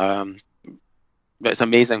 But it's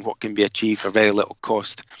amazing what can be achieved for very little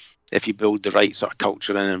cost if you build the right sort of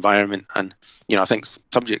culture and environment. And, I think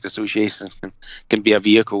subject associations can be a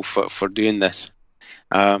vehicle for doing this.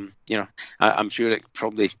 I'm sure it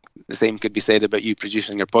probably the same could be said about you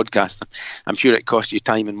producing your podcast. I'm sure it costs you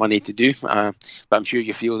time and money to do, but I'm sure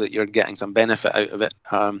you feel that you're getting some benefit out of it.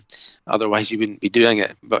 Otherwise you wouldn't be doing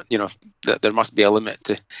it. But, there must be a limit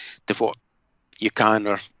to what you can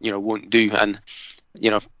or, won't do. And,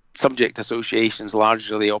 subject associations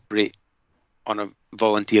largely operate on a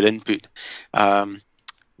volunteer input,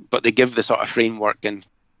 but they give the sort of framework and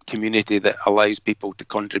community that allows people to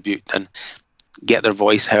contribute and get their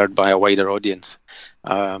voice heard by a wider audience.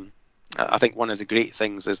 I think one of the great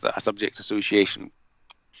things is that a subject association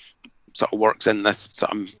sort of works in this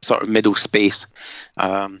sort of middle space,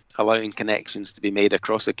 allowing connections to be made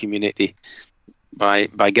across a community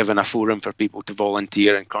by giving a forum for people to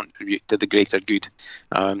volunteer and contribute to the greater good.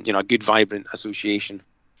 A good, vibrant association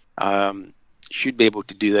should be able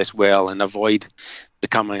to do this well and avoid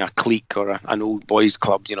becoming a clique or an old boys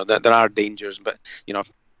club. There are dangers, but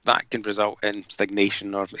that can result in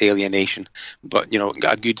stagnation or alienation. But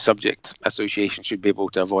a good subject association should be able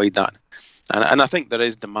to avoid that. And I think there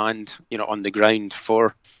is demand, on the ground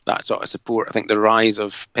for that sort of support. I think the rise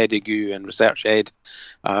of Pedagogue and Research Ed,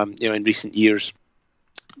 in recent years,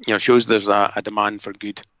 shows there's a demand for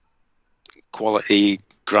good quality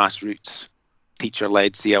grassroots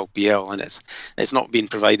teacher-led CLPL, and it's not being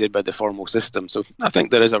provided by the formal system. So I think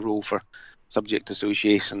there is a role for subject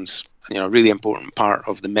associations, a really important part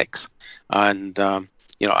of the mix, and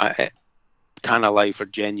it can allow for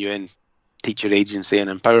genuine teacher agency and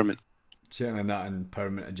empowerment. Certainly, that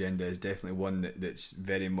empowerment agenda is definitely one that's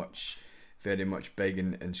very much big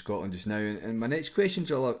in Scotland just now. And my next question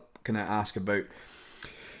is all kind of ask about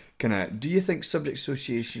do you think subject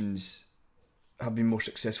associations have been more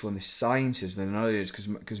successful in the sciences than in other areas?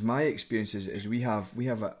 Because my experience is we have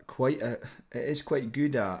it is quite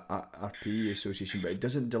good at our PE association, but it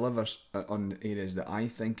doesn't deliver on areas that I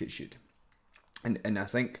think it should. And I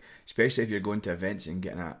think, especially if you're going to events and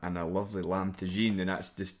getting a lovely lamb tagine, then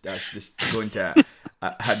that's just going to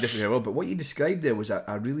had different well. But what you described there was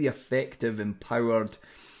a really effective, empowered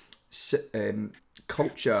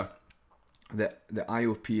culture that the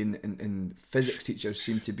IOP and physics teachers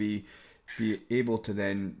seem to be able to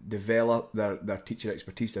then develop their teacher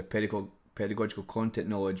expertise, their pedagogical content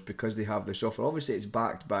knowledge, because they have the software. Obviously, it's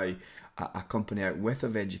backed by a company out with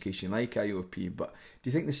of education like IOP, but do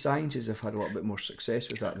you think the sciences have had a little bit more success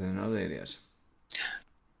with that than in other areas?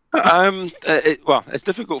 Well, it's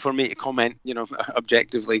difficult for me to comment,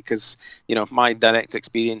 objectively, because, my direct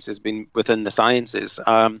experience has been within the sciences.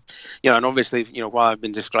 And obviously, while I've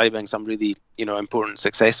been describing some really, important,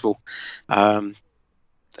 successful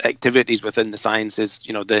activities within the sciences,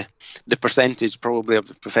 the percentage probably of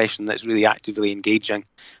the profession that's really actively engaging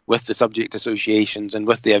with the subject associations and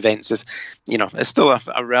with the events is, it's still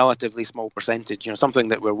a relatively small percentage, something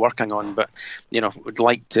that we're working on, but, would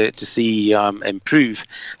like to see improve.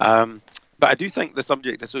 But I do think the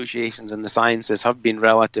subject associations in the sciences have been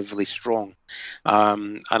relatively strong.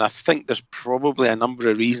 And I think there's probably a number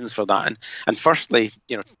of reasons for that. And firstly,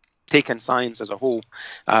 taking science as a whole,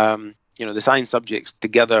 the science subjects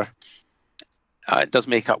together does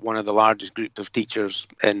make up one of the largest groups of teachers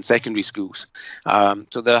in secondary schools. So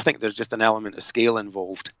I think there's just an element of scale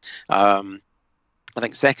involved. I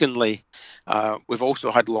think secondly, we've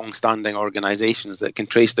also had long-standing organisations that can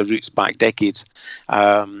trace their roots back decades,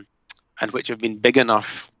 and which have been big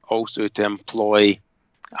enough also to employ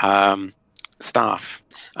staff,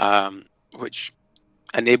 which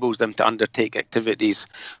enables them to undertake activities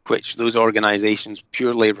which those organisations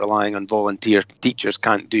purely relying on volunteer teachers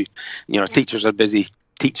can't do. Teachers are busy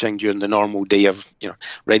teaching during the normal day. I've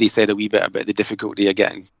already said a wee bit about the difficulty of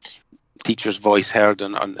getting teachers' voice heard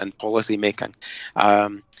in policy making.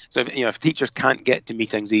 So if teachers can't get to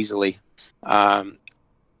meetings easily, having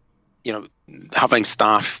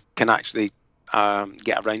staff can actually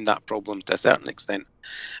get around that problem to a certain extent.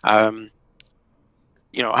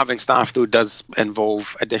 Having staff, though, does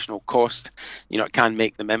involve additional cost. It can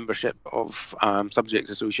make the membership of subject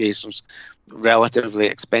associations relatively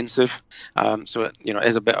expensive. So it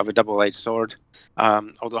is a bit of a double-edged sword.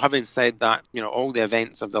 Although having said that, all the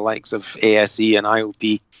events of the likes of ASE and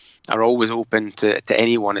IOP are always open to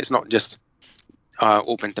anyone. It's not just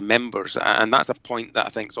open to members, and that's a point that I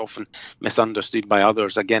think is often misunderstood by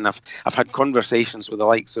others. Again, I've had conversations with the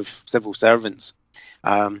likes of civil servants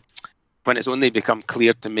when it's only become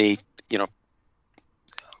clear to me,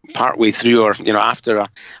 partway through or, after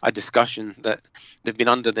a discussion, that they've been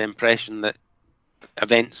under the impression that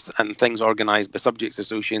events and things organised by subject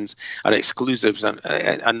associations are exclusives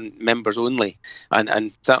and members only.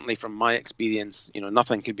 And certainly from my experience,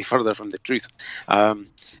 nothing could be further from the truth. I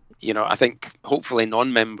think hopefully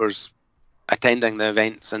non-members attending the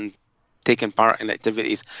events and taking part in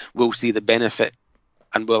activities will see the benefit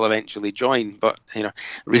and will eventually join, but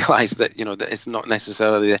realise that that it's not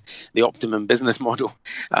necessarily the optimum business model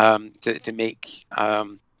to make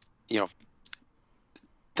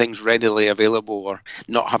things readily available, or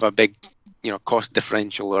not have a big cost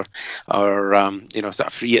differential, or sort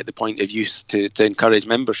of free at the point of use to encourage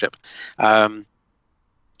membership. But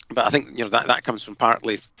I think that comes from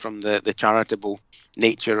partly from the charitable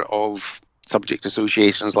nature of subject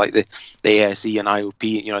associations like the ASE and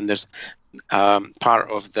IOP, and there's part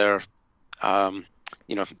of their sort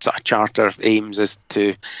of charter aims is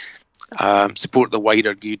to support the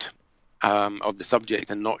wider good of the subject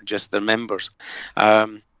and not just their members.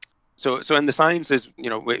 So in the sciences,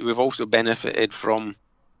 we've also benefited from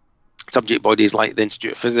subject bodies like the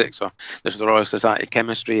Institute of Physics, or there's the Royal Society of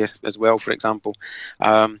Chemistry as well, for example,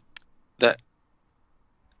 that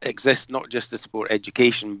exists not just to support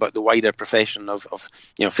education, but the wider profession of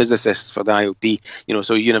physicists for the IOP.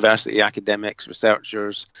 So university academics,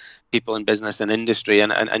 researchers, people in business and industry,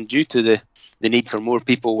 and due to the need for more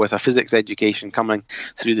people with a physics education coming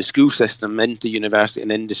through the school system into university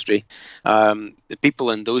and industry, the people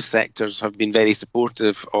in those sectors have been very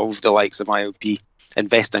supportive of the likes of IOP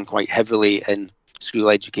investing quite heavily in school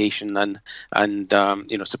education and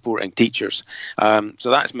supporting teachers.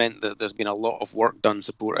 So that's meant that there's been a lot of work done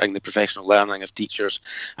supporting the professional learning of teachers,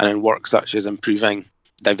 and in work such as improving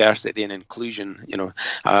diversity and inclusion.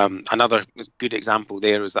 Another good example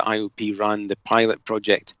there is that IOP ran the pilot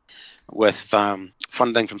project with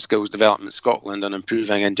funding from Skills Development Scotland on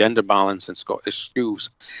improving gender balance in Scottish schools,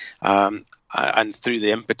 and through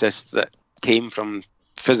the impetus that came from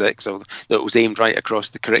physics, so that was aimed right across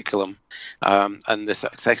the curriculum, and the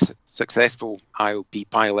successful IOP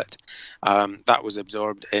pilot that was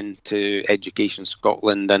absorbed into Education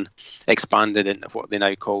Scotland and expanded into what they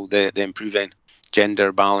now call the Improving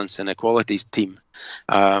Gender Balance and Equalities team.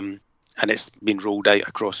 And and it's been rolled out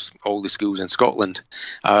across all the schools in Scotland.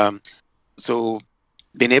 So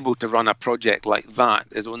being able to run a project like that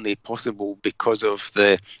is only possible because of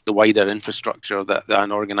the wider infrastructure that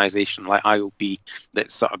an organisation like IOP,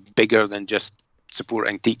 that's sort of bigger than just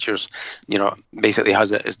supporting teachers, basically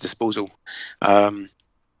has at its disposal. I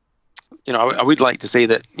would like to say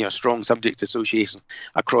that strong subject association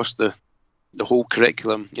across the whole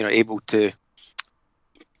curriculum, able to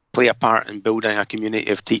play a part in building a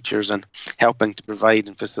community of teachers and helping to provide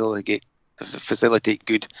and facilitate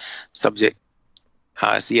good subject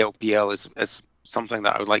CLPL is something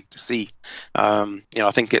that I would like to see.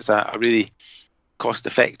 I think it's a really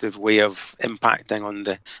cost-effective way of impacting on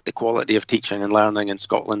the quality of teaching and learning in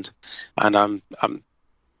Scotland. And I'm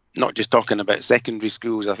not just talking about secondary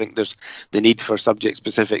schools. I think there's the need for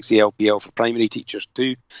subject-specific CLPL for primary teachers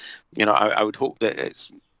too. I would hope that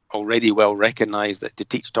it's already well recognised that to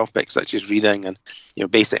teach topics such as reading and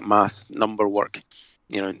basic maths, number work,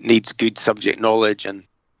 needs good subject knowledge and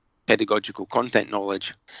pedagogical content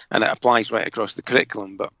knowledge, and it applies right across the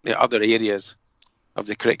curriculum. But other areas of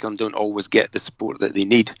the curriculum don't always get the support that they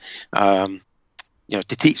need. To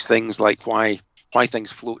teach things like why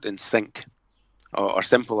things float in sync or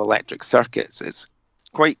simple electric circuits is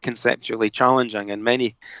quite conceptually challenging, and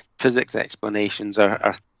many physics explanations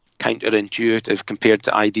are counterintuitive compared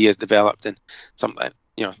to ideas developed in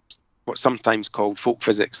what's sometimes called folk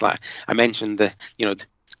physics. Like I mentioned, the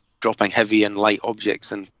dropping heavy and light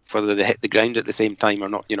objects and whether they hit the ground at the same time or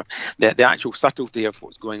not. The actual subtlety of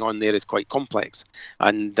what's going on there is quite complex,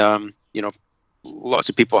 and lots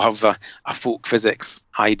of people have a folk physics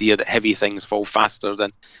idea that heavy things fall faster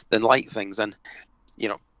than light things, and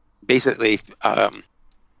basically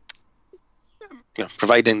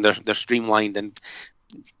providing they're streamlined and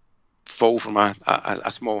fall from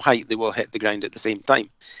a small height, they will hit the ground at the same time,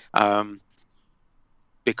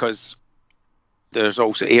 because there's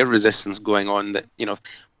also air resistance going on that,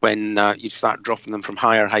 when you start dropping them from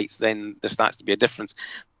higher heights, then there starts to be a difference.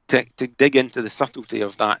 To dig into the subtlety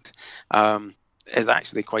of that is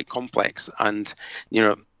actually quite complex. And,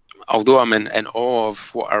 although I'm in awe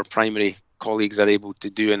of what our primary colleagues are able to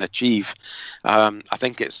do and achieve, I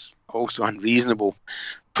think it's also unreasonable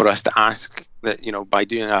for us to ask that, by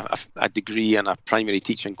doing a degree and a primary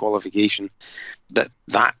teaching qualification, that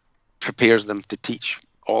prepares them to teach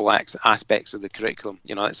all aspects of the curriculum.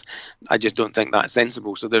 I just don't think that's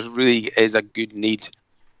sensible. So there really is a good need,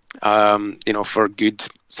 for good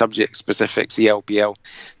subject-specific CLPL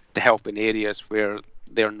to help in areas where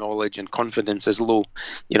their knowledge and confidence is low.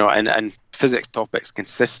 And physics topics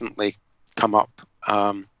consistently come up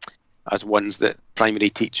as ones that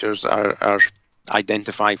primary teachers are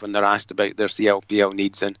identify when they're asked about their CLPL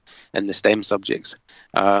needs in the STEM subjects.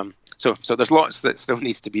 So there's lots that still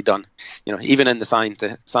needs to be done. Even in the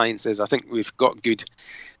sciences, I think we've got good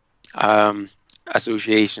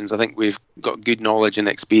associations. I think we've got good knowledge and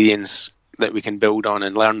experience that we can build on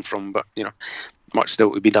and learn from. But much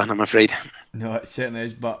still to be done, I'm afraid. No, it certainly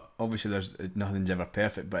is. But obviously, nothing's ever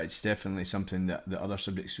perfect. But it's definitely something that the other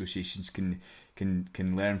subject associations can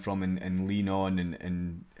learn from and lean on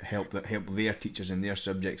and help their teachers and their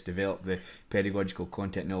subjects develop the pedagogical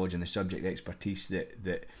content knowledge and the subject expertise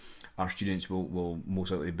that our students will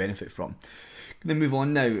most likely benefit from. I'm going to move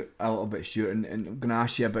on now a little bit, Stuart, and I'm going to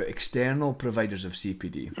ask you about external providers of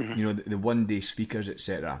CPD. Mm-hmm. The one-day speakers,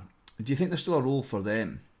 etc. Do you think there's still a role for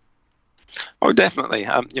them? Oh, definitely.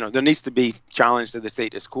 There needs to be challenge to the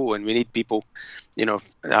status quo, and we need people, to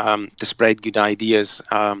spread good ideas.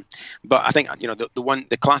 But I think,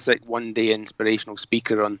 the classic one-day inspirational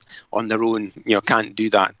speaker on their own, can't do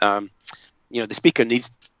that. The speaker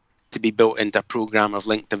needs to be built into a program of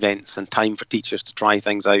linked events and time for teachers to try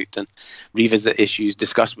things out and revisit issues,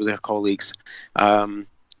 discuss with their colleagues.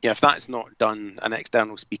 If that's not done, an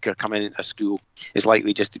external speaker coming into a school is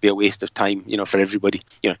likely just to be a waste of time, for everybody,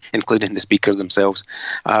 including the speaker themselves.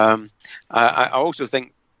 I also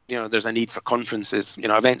think, there's a need for conferences.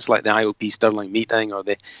 Events like the IOP Stirling meeting or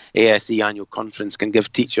the ASE annual conference can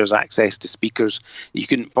give teachers access to speakers you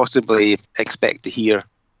couldn't possibly expect to hear,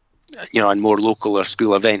 in more local or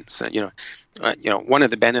school events. One of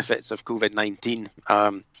the benefits of COVID-19,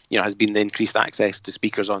 has been the increased access to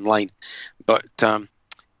speakers online, but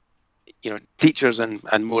teachers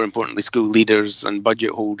and more importantly school leaders and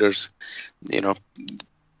budget holders, they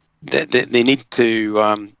need to,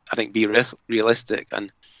 I think, be realistic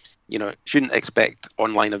and, shouldn't expect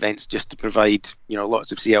online events just to provide,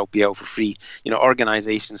 lots of CLPL for free.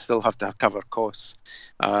 Organisations still have to cover costs,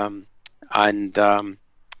 and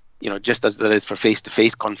just as there is for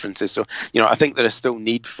face-to-face conferences. So, I think there is still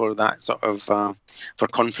need for that sort of for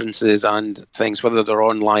conferences and things, whether they're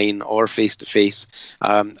online or face-to-face,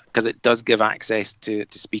 because it does give access to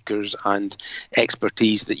speakers and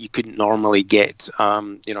expertise that you couldn't normally get,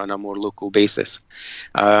 on a more local basis.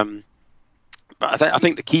 But I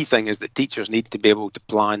think the key thing is that teachers need to be able to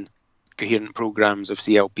plan coherent programs of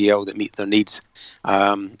CLPL that meet their needs,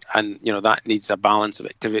 and that needs a balance of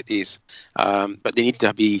activities, but they need to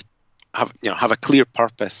have a clear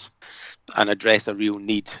purpose and address a real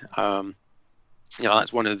need.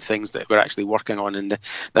 That's one of the things that we're actually working on in the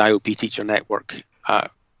IOP Teacher Network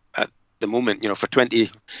at the moment. For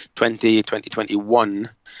 2020, 2021,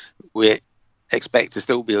 we expect to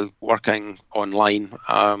still be working online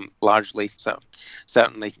largely, so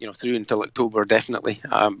certainly through until October definitely,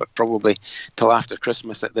 but probably till after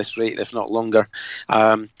Christmas at this rate, if not longer.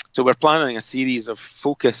 So we're planning a series of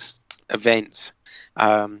focused events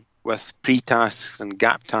with pre-tasks and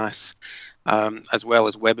gap tasks, as well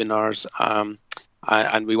as webinars,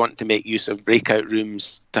 and we want to make use of breakout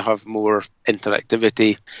rooms to have more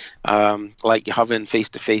interactivity, like you have in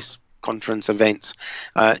face-to-face conference events.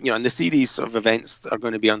 And the series of events are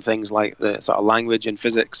going to be on things like the sort of language and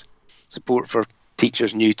physics, support for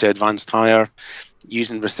teachers new to advanced higher,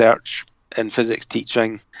 using research in physics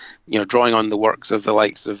teaching, drawing on the works of the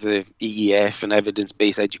likes of the EEF and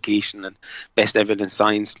evidence-based education and best evidence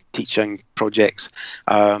science teaching projects.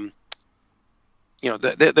 They're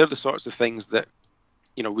the sorts of things that,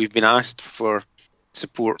 we've been asked for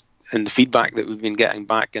support and the feedback that we've been getting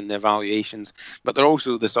back in the evaluations, but they're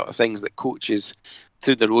also the sort of things that coaches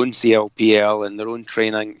through their own CLPL and their own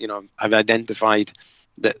training, have identified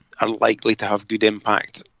that are likely to have good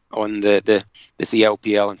impact on the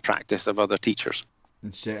CLPL and practice of other teachers.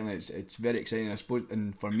 And certainly it's very exciting, I suppose,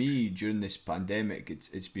 and for me during this pandemic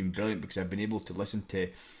it's been brilliant because I've been able to listen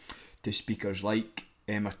to speakers like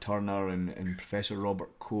Emma Turner and Professor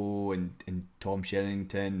Robert Coe and Tom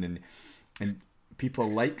Sherrington and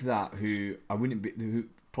people like that who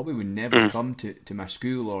probably would never come to my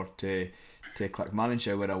school or to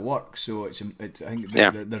Clackmannanshire where I work. So it's I think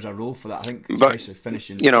there's a role for that. I think especially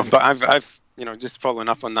finishing. But I've just following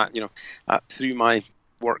up on that. Through my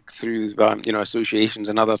work through associations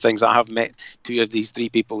and other things, I have met two of these three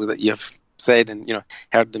people that you've said and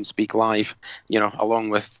heard them speak live. Along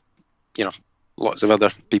with lots of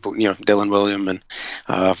other people, Dylan William and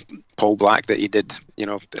Paul Black that he did,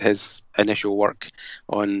 his initial work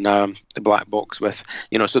on the black box with,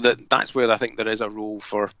 so that's where I think there is a role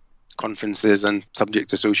for conferences and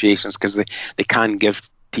subject associations because they can give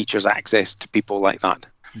teachers access to people like that.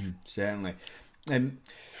 Certainly.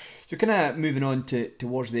 So kind of moving on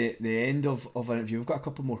towards the end of an interview, we've got a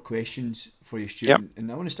couple more questions for you, Stuart. Yep.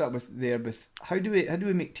 And I want to start with how do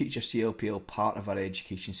we make teacher CLPL part of our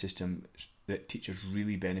education system that teachers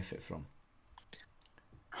really benefit from?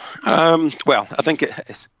 Well, I think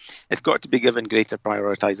it's got to be given greater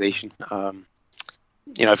prioritisation.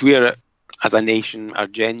 If we are, as a nation, are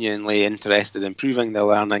genuinely interested in improving the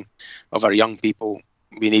learning of our young people,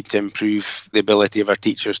 we need to improve the ability of our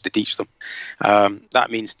teachers to teach them. That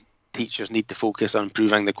means teachers need to focus on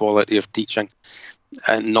improving the quality of teaching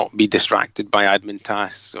and not be distracted by admin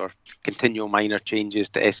tasks or continual minor changes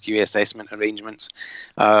to SQA assessment arrangements.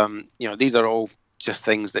 These are all just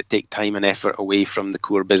things that take time and effort away from the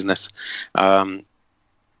core business. We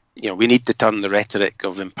need to turn the rhetoric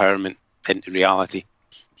of empowerment into reality.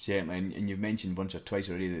 Certainly, and you've mentioned once or twice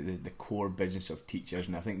already the core business of teachers,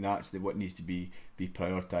 and I think that's what needs to be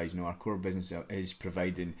prioritised. Our core business is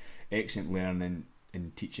providing excellent learning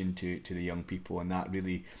and teaching to the young people, and that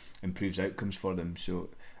really improves outcomes for them. So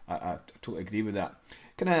I totally agree with that.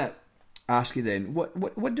 Can I ask you then,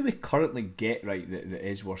 what do we currently get right that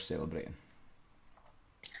is worth celebrating?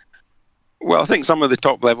 Well, I think some of the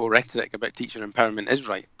top level rhetoric about teacher empowerment is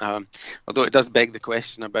right, although it does beg the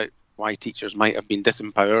question about why teachers might have been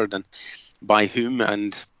disempowered and by whom,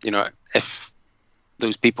 and if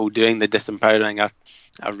those people doing the disempowering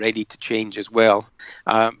are ready to change as well.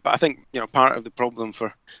 But I think part of the problem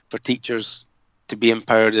for teachers to be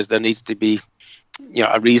empowered is there needs to be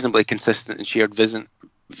a reasonably consistent and shared vision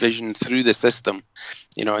through the system,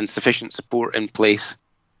 and sufficient support in place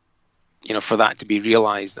for that to be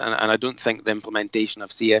realised. And I don't think the implementation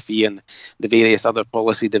of CFE and the various other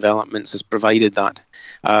policy developments has provided that.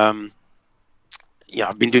 I've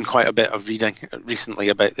been doing quite a bit of reading recently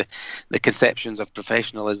about the conceptions of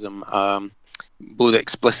professionalism both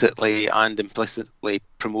explicitly and implicitly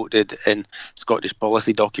promoted in Scottish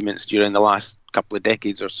policy documents during the last couple of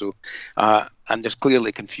decades or so. And there's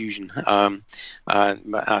clearly confusion.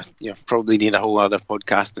 Probably need a whole other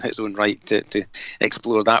podcast in its own right to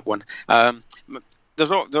explore that one.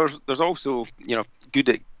 There's also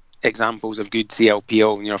good examples of good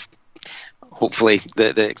CLPL. Hopefully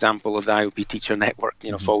the example of the IOP Teacher Network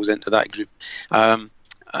falls into that group. And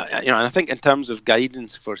I think in terms of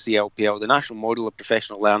guidance for CLPL, the National Model of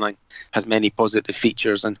Professional Learning has many positive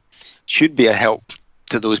features and should be a help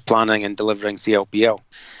to those planning and delivering CLPL.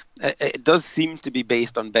 It does seem to be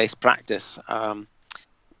based on best practice, the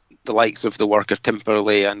likes of the work of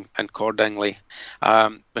Timperley and Cordingley,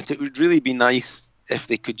 but it would really be nice if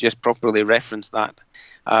they could just properly reference that.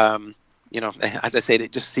 As I said,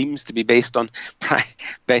 it just seems to be based on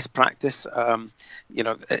best practice.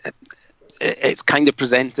 It's kind of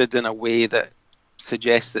presented in a way that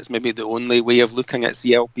suggests it's maybe the only way of looking at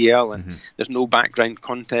CLPL, and there's no background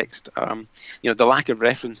context. The lack of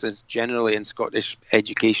references generally in Scottish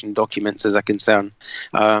education documents is a concern.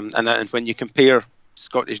 And when you compare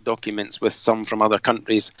Scottish documents with some from other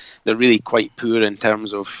countries, they're really quite poor in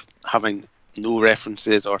terms of having no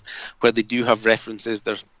references, or where they do have references,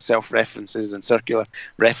 they're self-references and circular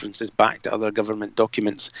references back to other government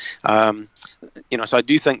documents. So I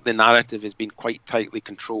do think the narrative has been quite tightly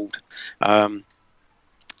controlled. I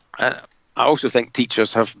also think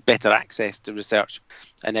teachers have better access to research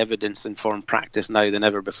and evidence-informed practice now than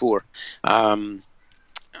ever before. I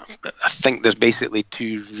think there's basically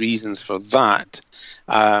two reasons for that.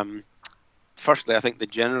 Firstly, I think the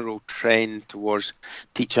general trend towards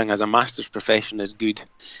teaching as a master's profession is good,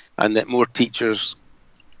 and that more teachers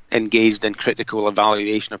engaged in critical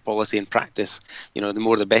evaluation of policy and practice, the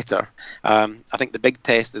more the better. I think the big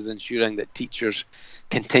test is ensuring that teachers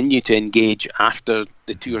continue to engage after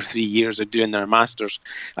the 2 or 3 years of doing their masters.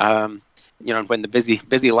 When the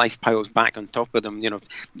busy life piles back on top of them,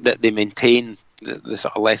 that they maintain the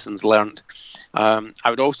sort of lessons learned. I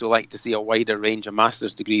would also like to see a wider range of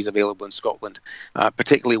master's degrees available in Scotland,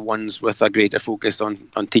 particularly ones with a greater focus on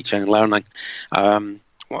teaching and learning.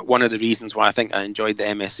 One of the reasons why I think I enjoyed the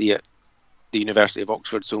MSc at the University of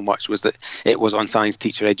Oxford so much was that it was on science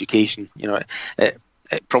teacher education. It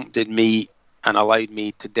prompted me and allowed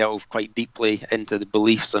me to delve quite deeply into the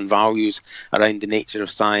beliefs and values around the nature of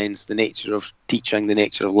science, the nature of teaching, the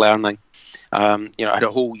nature of learning. I had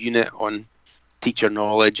a whole unit on teacher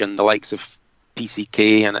knowledge and the likes of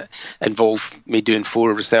PCK, and it involved me doing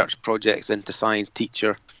 4 research projects into science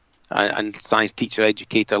teacher and science teacher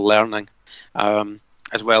educator learning,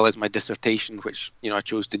 as well as my dissertation, which I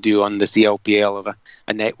chose to do on the CLPL of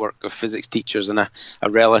a network of physics teachers in a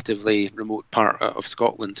relatively remote part of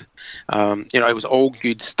Scotland. It was all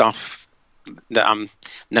good stuff that I'm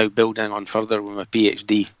now building on further with my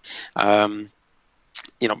PhD.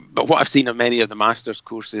 But what I've seen of many of the master's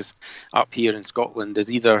courses up here in Scotland is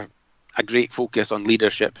either a great focus on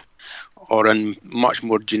leadership or on much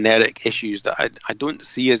more generic issues that I don't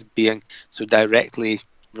see as being so directly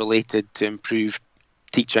related to improved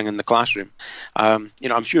teaching in the classroom. I'm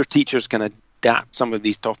sure teachers can adapt some of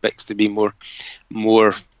these topics to be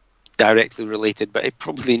more directly related, but it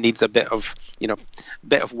probably needs a bit of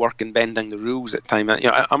work in bending the rules at times.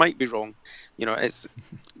 I might be wrong. It's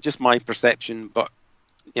just my perception, but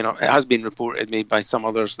it has been reported me by some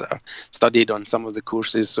others that are studied on some of the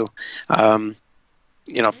courses. So, I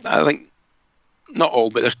think not all,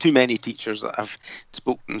 but there's too many teachers that have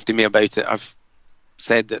spoken to me about it. I've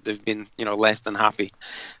said that they've been, less than happy.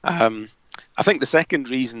 I think the second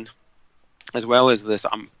reason, as well as this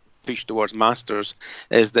push towards masters,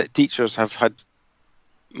 is that teachers have had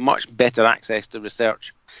much better access to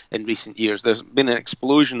research in recent years. There's been an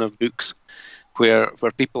explosion of books where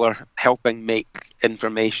people are helping make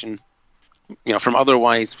information, from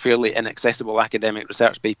otherwise fairly inaccessible academic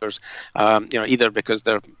research papers, either because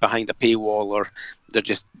they're behind a paywall or they're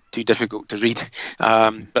just too difficult to read,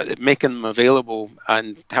 but making them available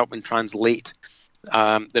and helping translate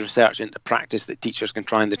the research into practice that teachers can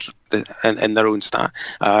try in their own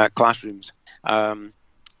classrooms.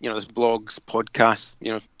 There's blogs,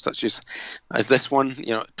 podcasts, such as this one.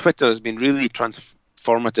 Twitter has been really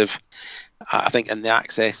transformative, I think, in the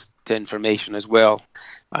access to information as well.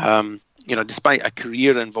 Despite a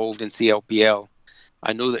career involved in CLPL,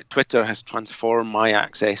 I know that Twitter has transformed my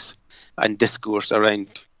access and discourse around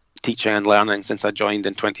teaching and learning since I joined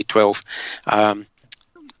in 2012.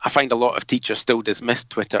 I find a lot of teachers still dismiss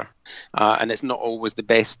Twitter, and it's not always the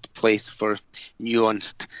best place for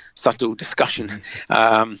nuanced, subtle discussion.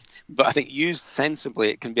 But I think used sensibly,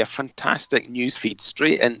 it can be a fantastic news feed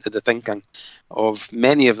straight into the thinking of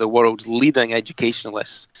many of the world's leading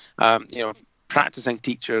educationalists, practicing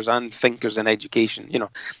teachers and thinkers in education.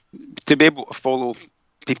 To be able to follow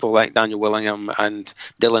people like Daniel Willingham and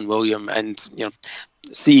Dylan Wiliam and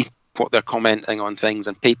see what they're commenting on things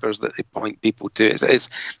and papers that they point people to. It's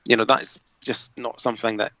that's just not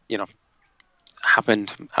something that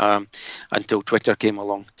happened until Twitter came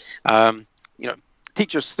along.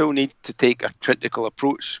 Teachers still need to take a critical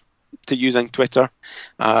approach to using Twitter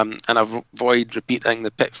and avoid repeating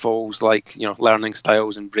the pitfalls like learning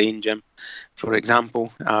styles and brain gym, for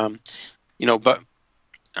example. But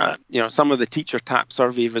some of the teacher tap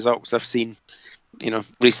survey results I've seen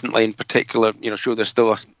recently in particular, show there's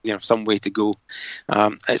still some way to go.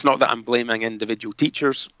 It's not that I'm blaming individual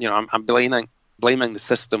teachers. I'm blaming the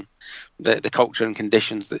system, the culture and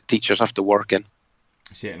conditions that teachers have to work in.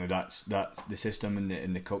 Certainly, that's the system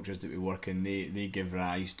and the cultures that we work in. They give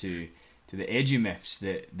rise to the edumyths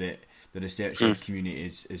that the research community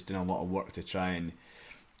is doing a lot of work to try and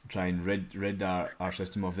rid our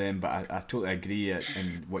system of them. But I totally agree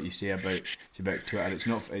in what you say about Twitter.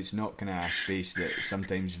 It's not kind of a space that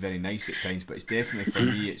sometimes very nice at times, but it's definitely, for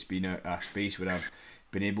me, it's been a space where I've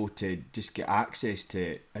been able to just get access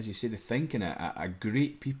to, as you say, the thinking of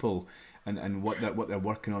great people and what they're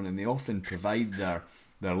working on, and they often provide their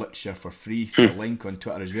literature for free through a link on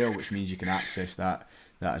Twitter as well, which means you can access that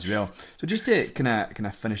as well. So just to kind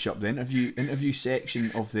of finish up the interview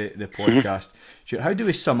section of the podcast, Stuart, how do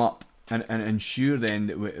we sum up and ensure then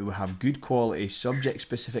that we have good quality subject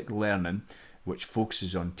specific learning which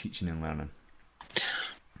focuses on teaching and learning?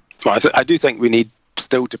 Well, I do think we need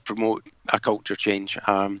still to promote a culture change.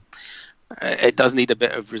 It does need a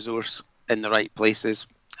bit of resource in the right places,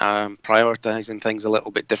 prioritising things a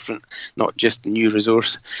little bit different, not just new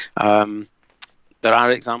resource. There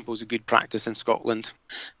are examples of good practice in Scotland,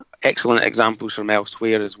 excellent examples from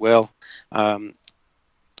elsewhere as well.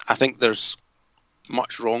 I think there's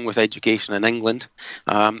much wrong with education in England.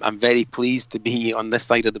 I'm very pleased to be on this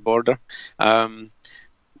side of the border.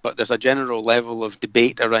 But there's a general level of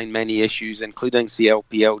debate around many issues, including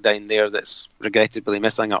CLPL down there, that's regrettably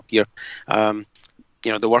missing up here.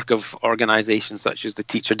 The work of organisations such as the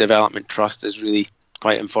Teacher Development Trust is really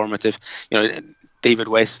quite informative. David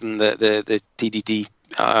Weston, the TDT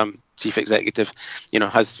chief executive,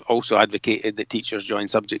 has also advocated that teachers join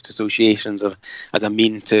subject associations as a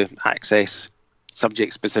mean to access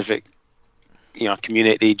subject-specific,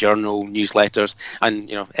 community journal newsletters and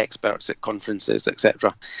experts at conferences,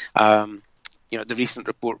 etc. The recent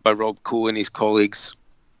report by Rob Coe and his colleagues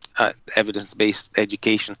at Evidence-Based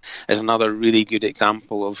Education is another really good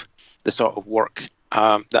example of the sort of work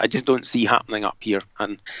that I just don't see happening up here.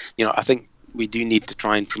 And I think we do need to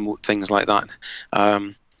try and promote things like that,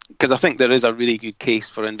 because I think there is a really good case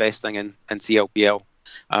for investing in CLPL.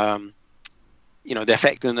 The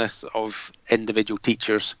effectiveness of individual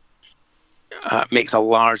teachers makes a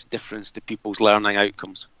large difference to people's learning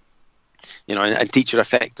outcomes. And teacher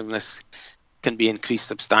effectiveness can be increased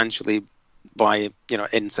substantially by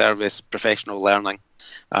in-service professional learning.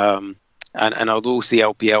 And although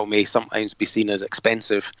CLPL may sometimes be seen as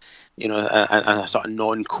expensive, and a sort of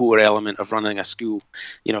non-core element of running a school,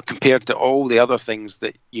 compared to all the other things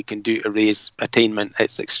that you can do to raise attainment,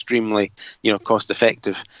 it's extremely,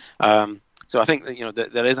 cost-effective. So I think that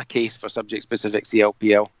there is a case for subject-specific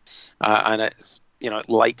CLPL, and it's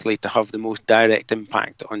likely to have the most direct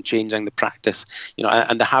impact on changing the practice,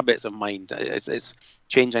 and the habits of mind. It's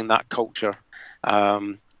changing that culture.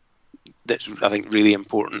 That's, I think, really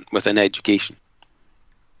important within education.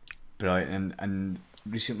 Brilliant. And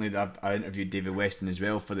recently I interviewed David Weston as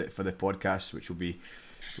well for the podcast, which will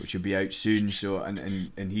be out soon. So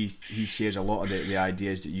and he shares a lot of the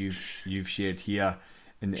ideas that you've shared here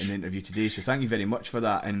in the interview today. So thank you very much for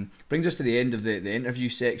that. And brings us to the end of the interview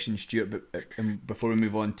section, Stuart. But before we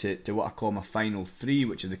move on to what I call my final three,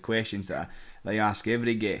 which are the questions that I ask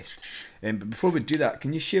every guest. But before we do that,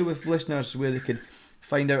 can you share with listeners where they could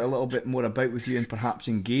find out a little bit more about with you and perhaps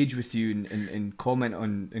engage with you and comment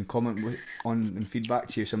on and feedback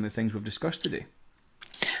to you some of the things we've discussed today?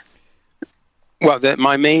 Well,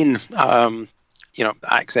 my main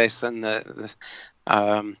access and the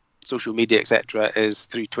social media, etc., is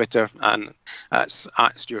through Twitter, and that's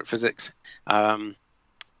at Stuart Physics.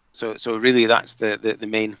 So really that's the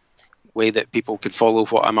main way that people can follow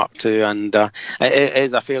what I'm up to, and it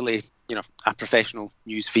is a fairly a professional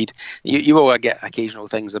news feed. You will get occasional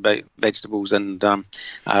things about vegetables and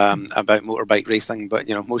about motorbike racing, but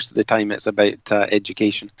most of the time it's about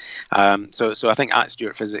education. So I think at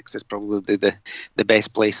Stuart Physics is probably the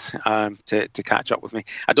best place to catch up with me.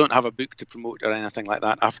 I don't have a book to promote or anything like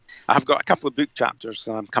that. I've got a couple of book chapters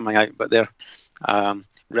coming out, but they're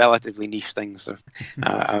relatively niche things, so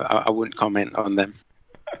I won't comment on them.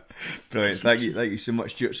 Brilliant, thank you so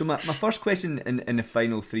much, Stuart. So my first question in the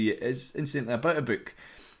final three is incidentally about a book.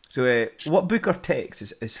 So what book or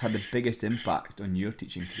text has had the biggest impact on your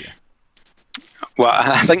teaching career? Well,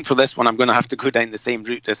 I think for this one I'm going to have to go down the same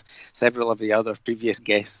route as several of the other previous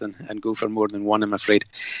guests and go for more than one, I'm afraid.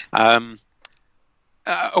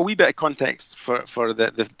 A wee bit of context for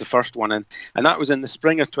the first one, and that was in the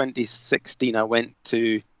spring of 2016. I went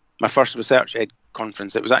to my first Research Ed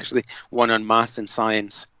conference. It was actually one on maths and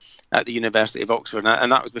science at the University of Oxford,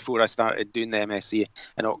 and that was before I started doing the MSc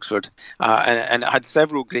in Oxford, and it had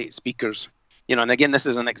several great speakers, and again, this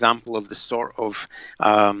is an example of the sort of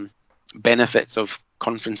benefits of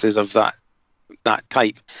conferences of that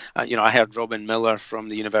type. I heard Robin Miller from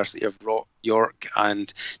the University of York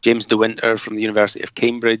and James De Winter from the University of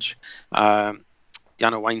Cambridge.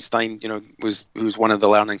 Jana Weinstein, who was one of the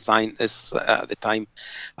learning scientists at the time.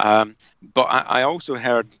 But I also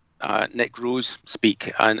heard Nick Rose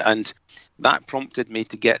speak, and that prompted me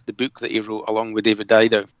to get the book that he wrote along with David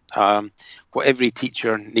Dido, What Every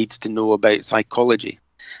Teacher Needs to Know About Psychology.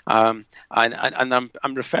 And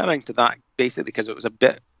I'm referring to that basically because it was a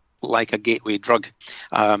bit like a gateway drug,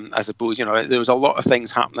 I suppose. There was a lot of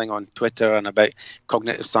things happening on Twitter and about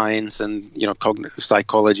cognitive science and cognitive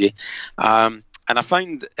psychology, and I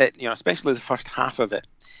found it, especially the first half of it,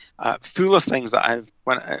 full of things that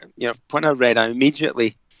when I read, I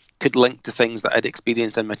immediately could link to things that I'd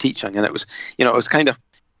experienced in my teaching, and it was kind of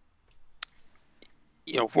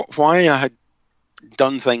why I had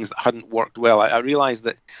done things that hadn't worked well. I realised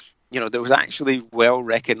that there was actually well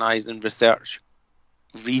recognised in research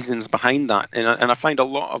reasons behind that, and I found a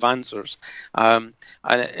lot of answers, and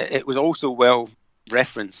it was also well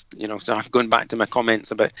referenced. So going back to my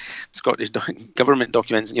comments about Scottish government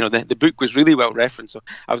documents, the book was really well referenced, so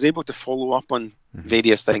I was able to follow up on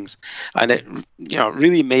various things, and it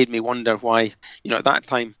really made me wonder why at that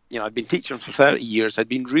time I'd been teaching for 30 years, I'd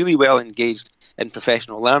been really well engaged in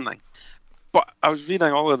professional learning, but I was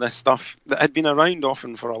reading all of this stuff that had been around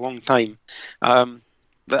often for a long time,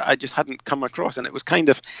 that I just hadn't come across, and it was kind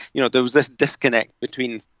of there was this disconnect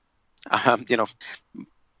between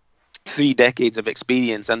 3 decades of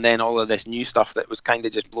experience and then all of this new stuff that was kind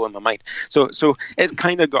of just blowing my mind. So it's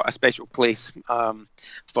kind of got a special place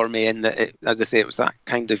for me in that, as I say, it was that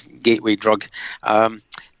kind of gateway drug.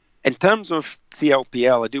 In terms of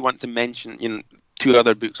CLPL, I do want to mention 2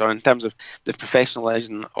 other books, or in terms of the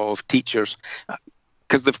professionalism of teachers,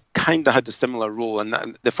 because they've kind of had a similar role. And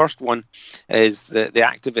the first one is the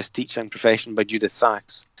Activist Teaching Profession by Judith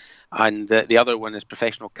Sachs, and the other one is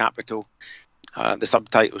Professional Capital. The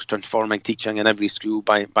subtitle is Transforming Teaching in Every School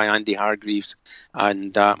by Andy Hargreaves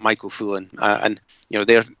and Michael Fullan. And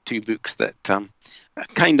they're 2 books that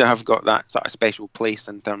kind of have got that sort of special place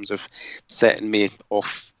in terms of setting me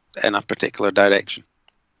off in a particular direction.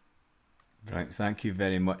 Right, thank you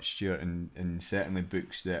very much, Stuart, and certainly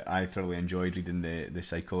books that I thoroughly enjoyed reading, the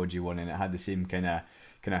psychology one, and it had the same kind of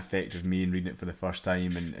effect of me in reading it for the first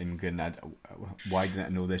time and going, why didn't I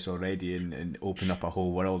know this already, and open up a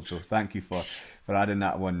whole world. So thank you for adding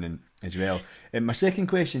that one as well. And my second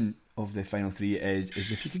question of the final 3 is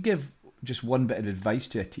if you could give just one bit of advice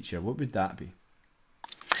to a teacher, what would that be?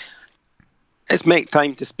 It's make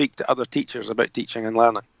time to speak to other teachers about teaching and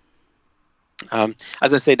learning.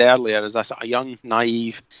 As I said earlier, as a sort of young,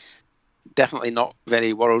 naive, definitely not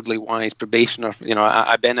very worldly wise probationer,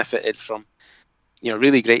 I benefited from,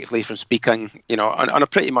 really gratefully from speaking, on a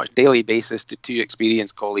pretty much daily basis to 2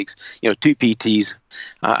 experienced colleagues, 2 PTs,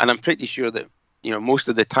 and I'm pretty sure that, most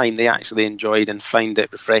of the time they actually enjoyed and found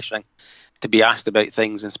it refreshing to be asked about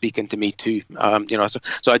things and speaking to me too.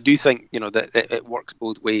 So I do think, that it works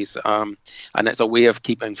both ways, and it's a way of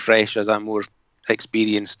keeping fresh as a more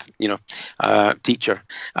experienced teacher,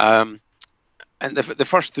 and the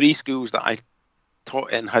first 3 schools that I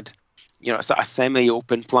taught in had sort of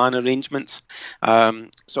semi-open plan arrangements,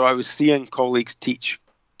 so I was seeing colleagues teach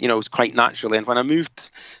was quite naturally, and when I moved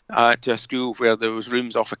to a school where there was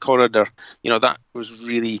rooms off a corridor, that was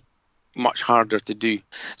really much harder to do.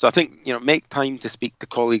 So I think make time to speak to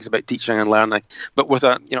colleagues about teaching and learning, but with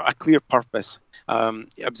a clear purpose.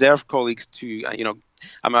 Observe colleagues too.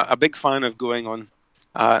 I'm a big fan of going on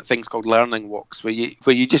things called learning walks, where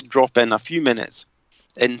you just drop in a few minutes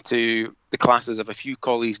into the classes of a few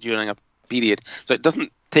colleagues during a period. So it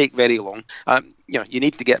doesn't take very long. You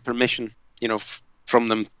need to get permission, from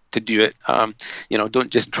them to do it. Don't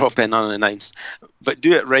just drop in unannounced, but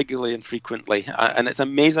do it regularly and frequently. And it's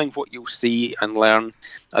amazing what you'll see and learn,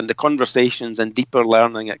 and the conversations and deeper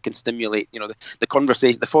learning it can stimulate. The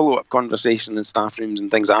conversation, the follow-up conversation in staff rooms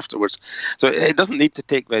and things afterwards. So it doesn't need to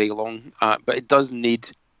take very long, but it does need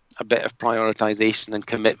a bit of prioritization and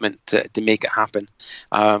commitment to make it happen.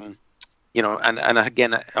 And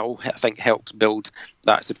again, it all, I think, helps build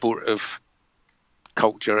that supportive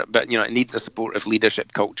culture, but it needs a supportive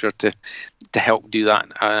leadership culture to help do that.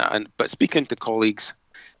 But speaking to colleagues,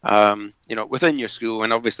 within your school,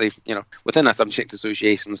 and obviously, within a subject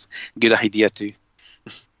associations, good idea too.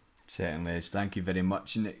 Certainly is. Thank you very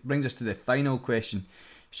much. And it brings us to the final question,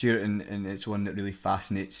 Stuart, and it's one that really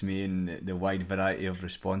fascinates me, and the wide variety of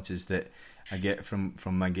responses that I get from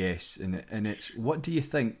my guests. And it's, what do you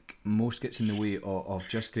think most gets in the way of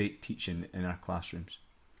just great teaching in our classrooms?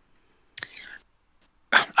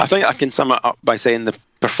 I think I can sum it up by saying the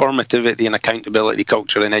performativity and accountability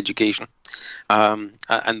culture in education, and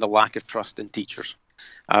the lack of trust in teachers.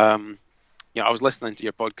 I was listening to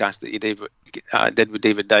your podcast that you did with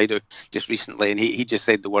David Dido just recently, and he just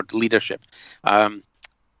said the word leadership. But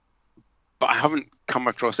I haven't come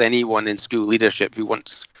across anyone in school leadership who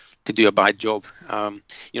wants to do a bad job. And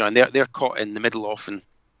they're caught in the middle often,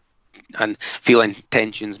 and feeling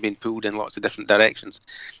tensions being pulled in lots of different directions.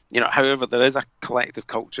 However, there is a collective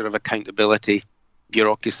culture of accountability,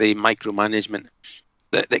 bureaucracy, micromanagement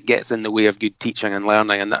that gets in the way of good teaching and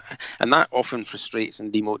learning, and that often frustrates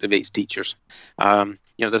and demotivates teachers.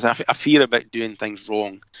 There's a fear about doing things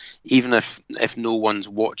wrong, even if no one's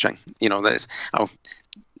watching. You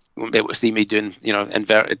won't be able to see me doing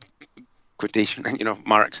inverted quotation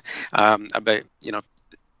marks about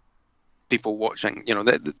people watching.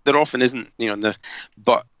 There often isn't,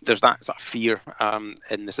 but there's that sort of fear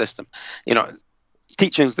in the system.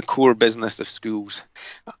 Teaching is the core business of schools,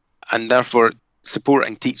 and therefore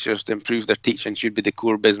supporting teachers to improve their teaching should be the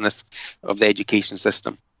core business of the education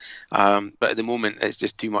system. But at the moment, it's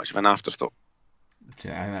just too much of an afterthought. I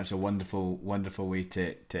think that's a wonderful way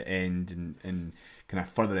to end, and kind of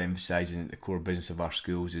further emphasising that the core business of our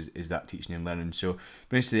schools is that teaching and learning. So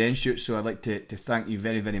brings to the end, Stuart. So I'd like to thank you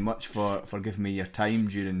very, very much for giving me your time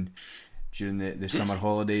during the summer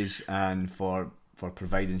holidays, and for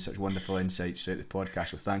providing such wonderful insights throughout the podcast.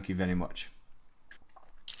 So thank you very much.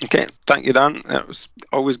 Okay, thank you, Dan. It was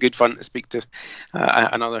always good fun to speak to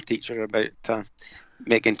another teacher about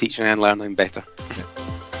making teaching and learning better. Okay.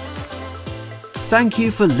 Thank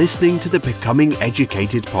you for listening to the Becoming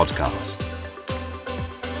Educated podcast.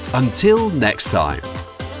 Until next time,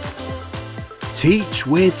 teach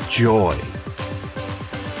with joy.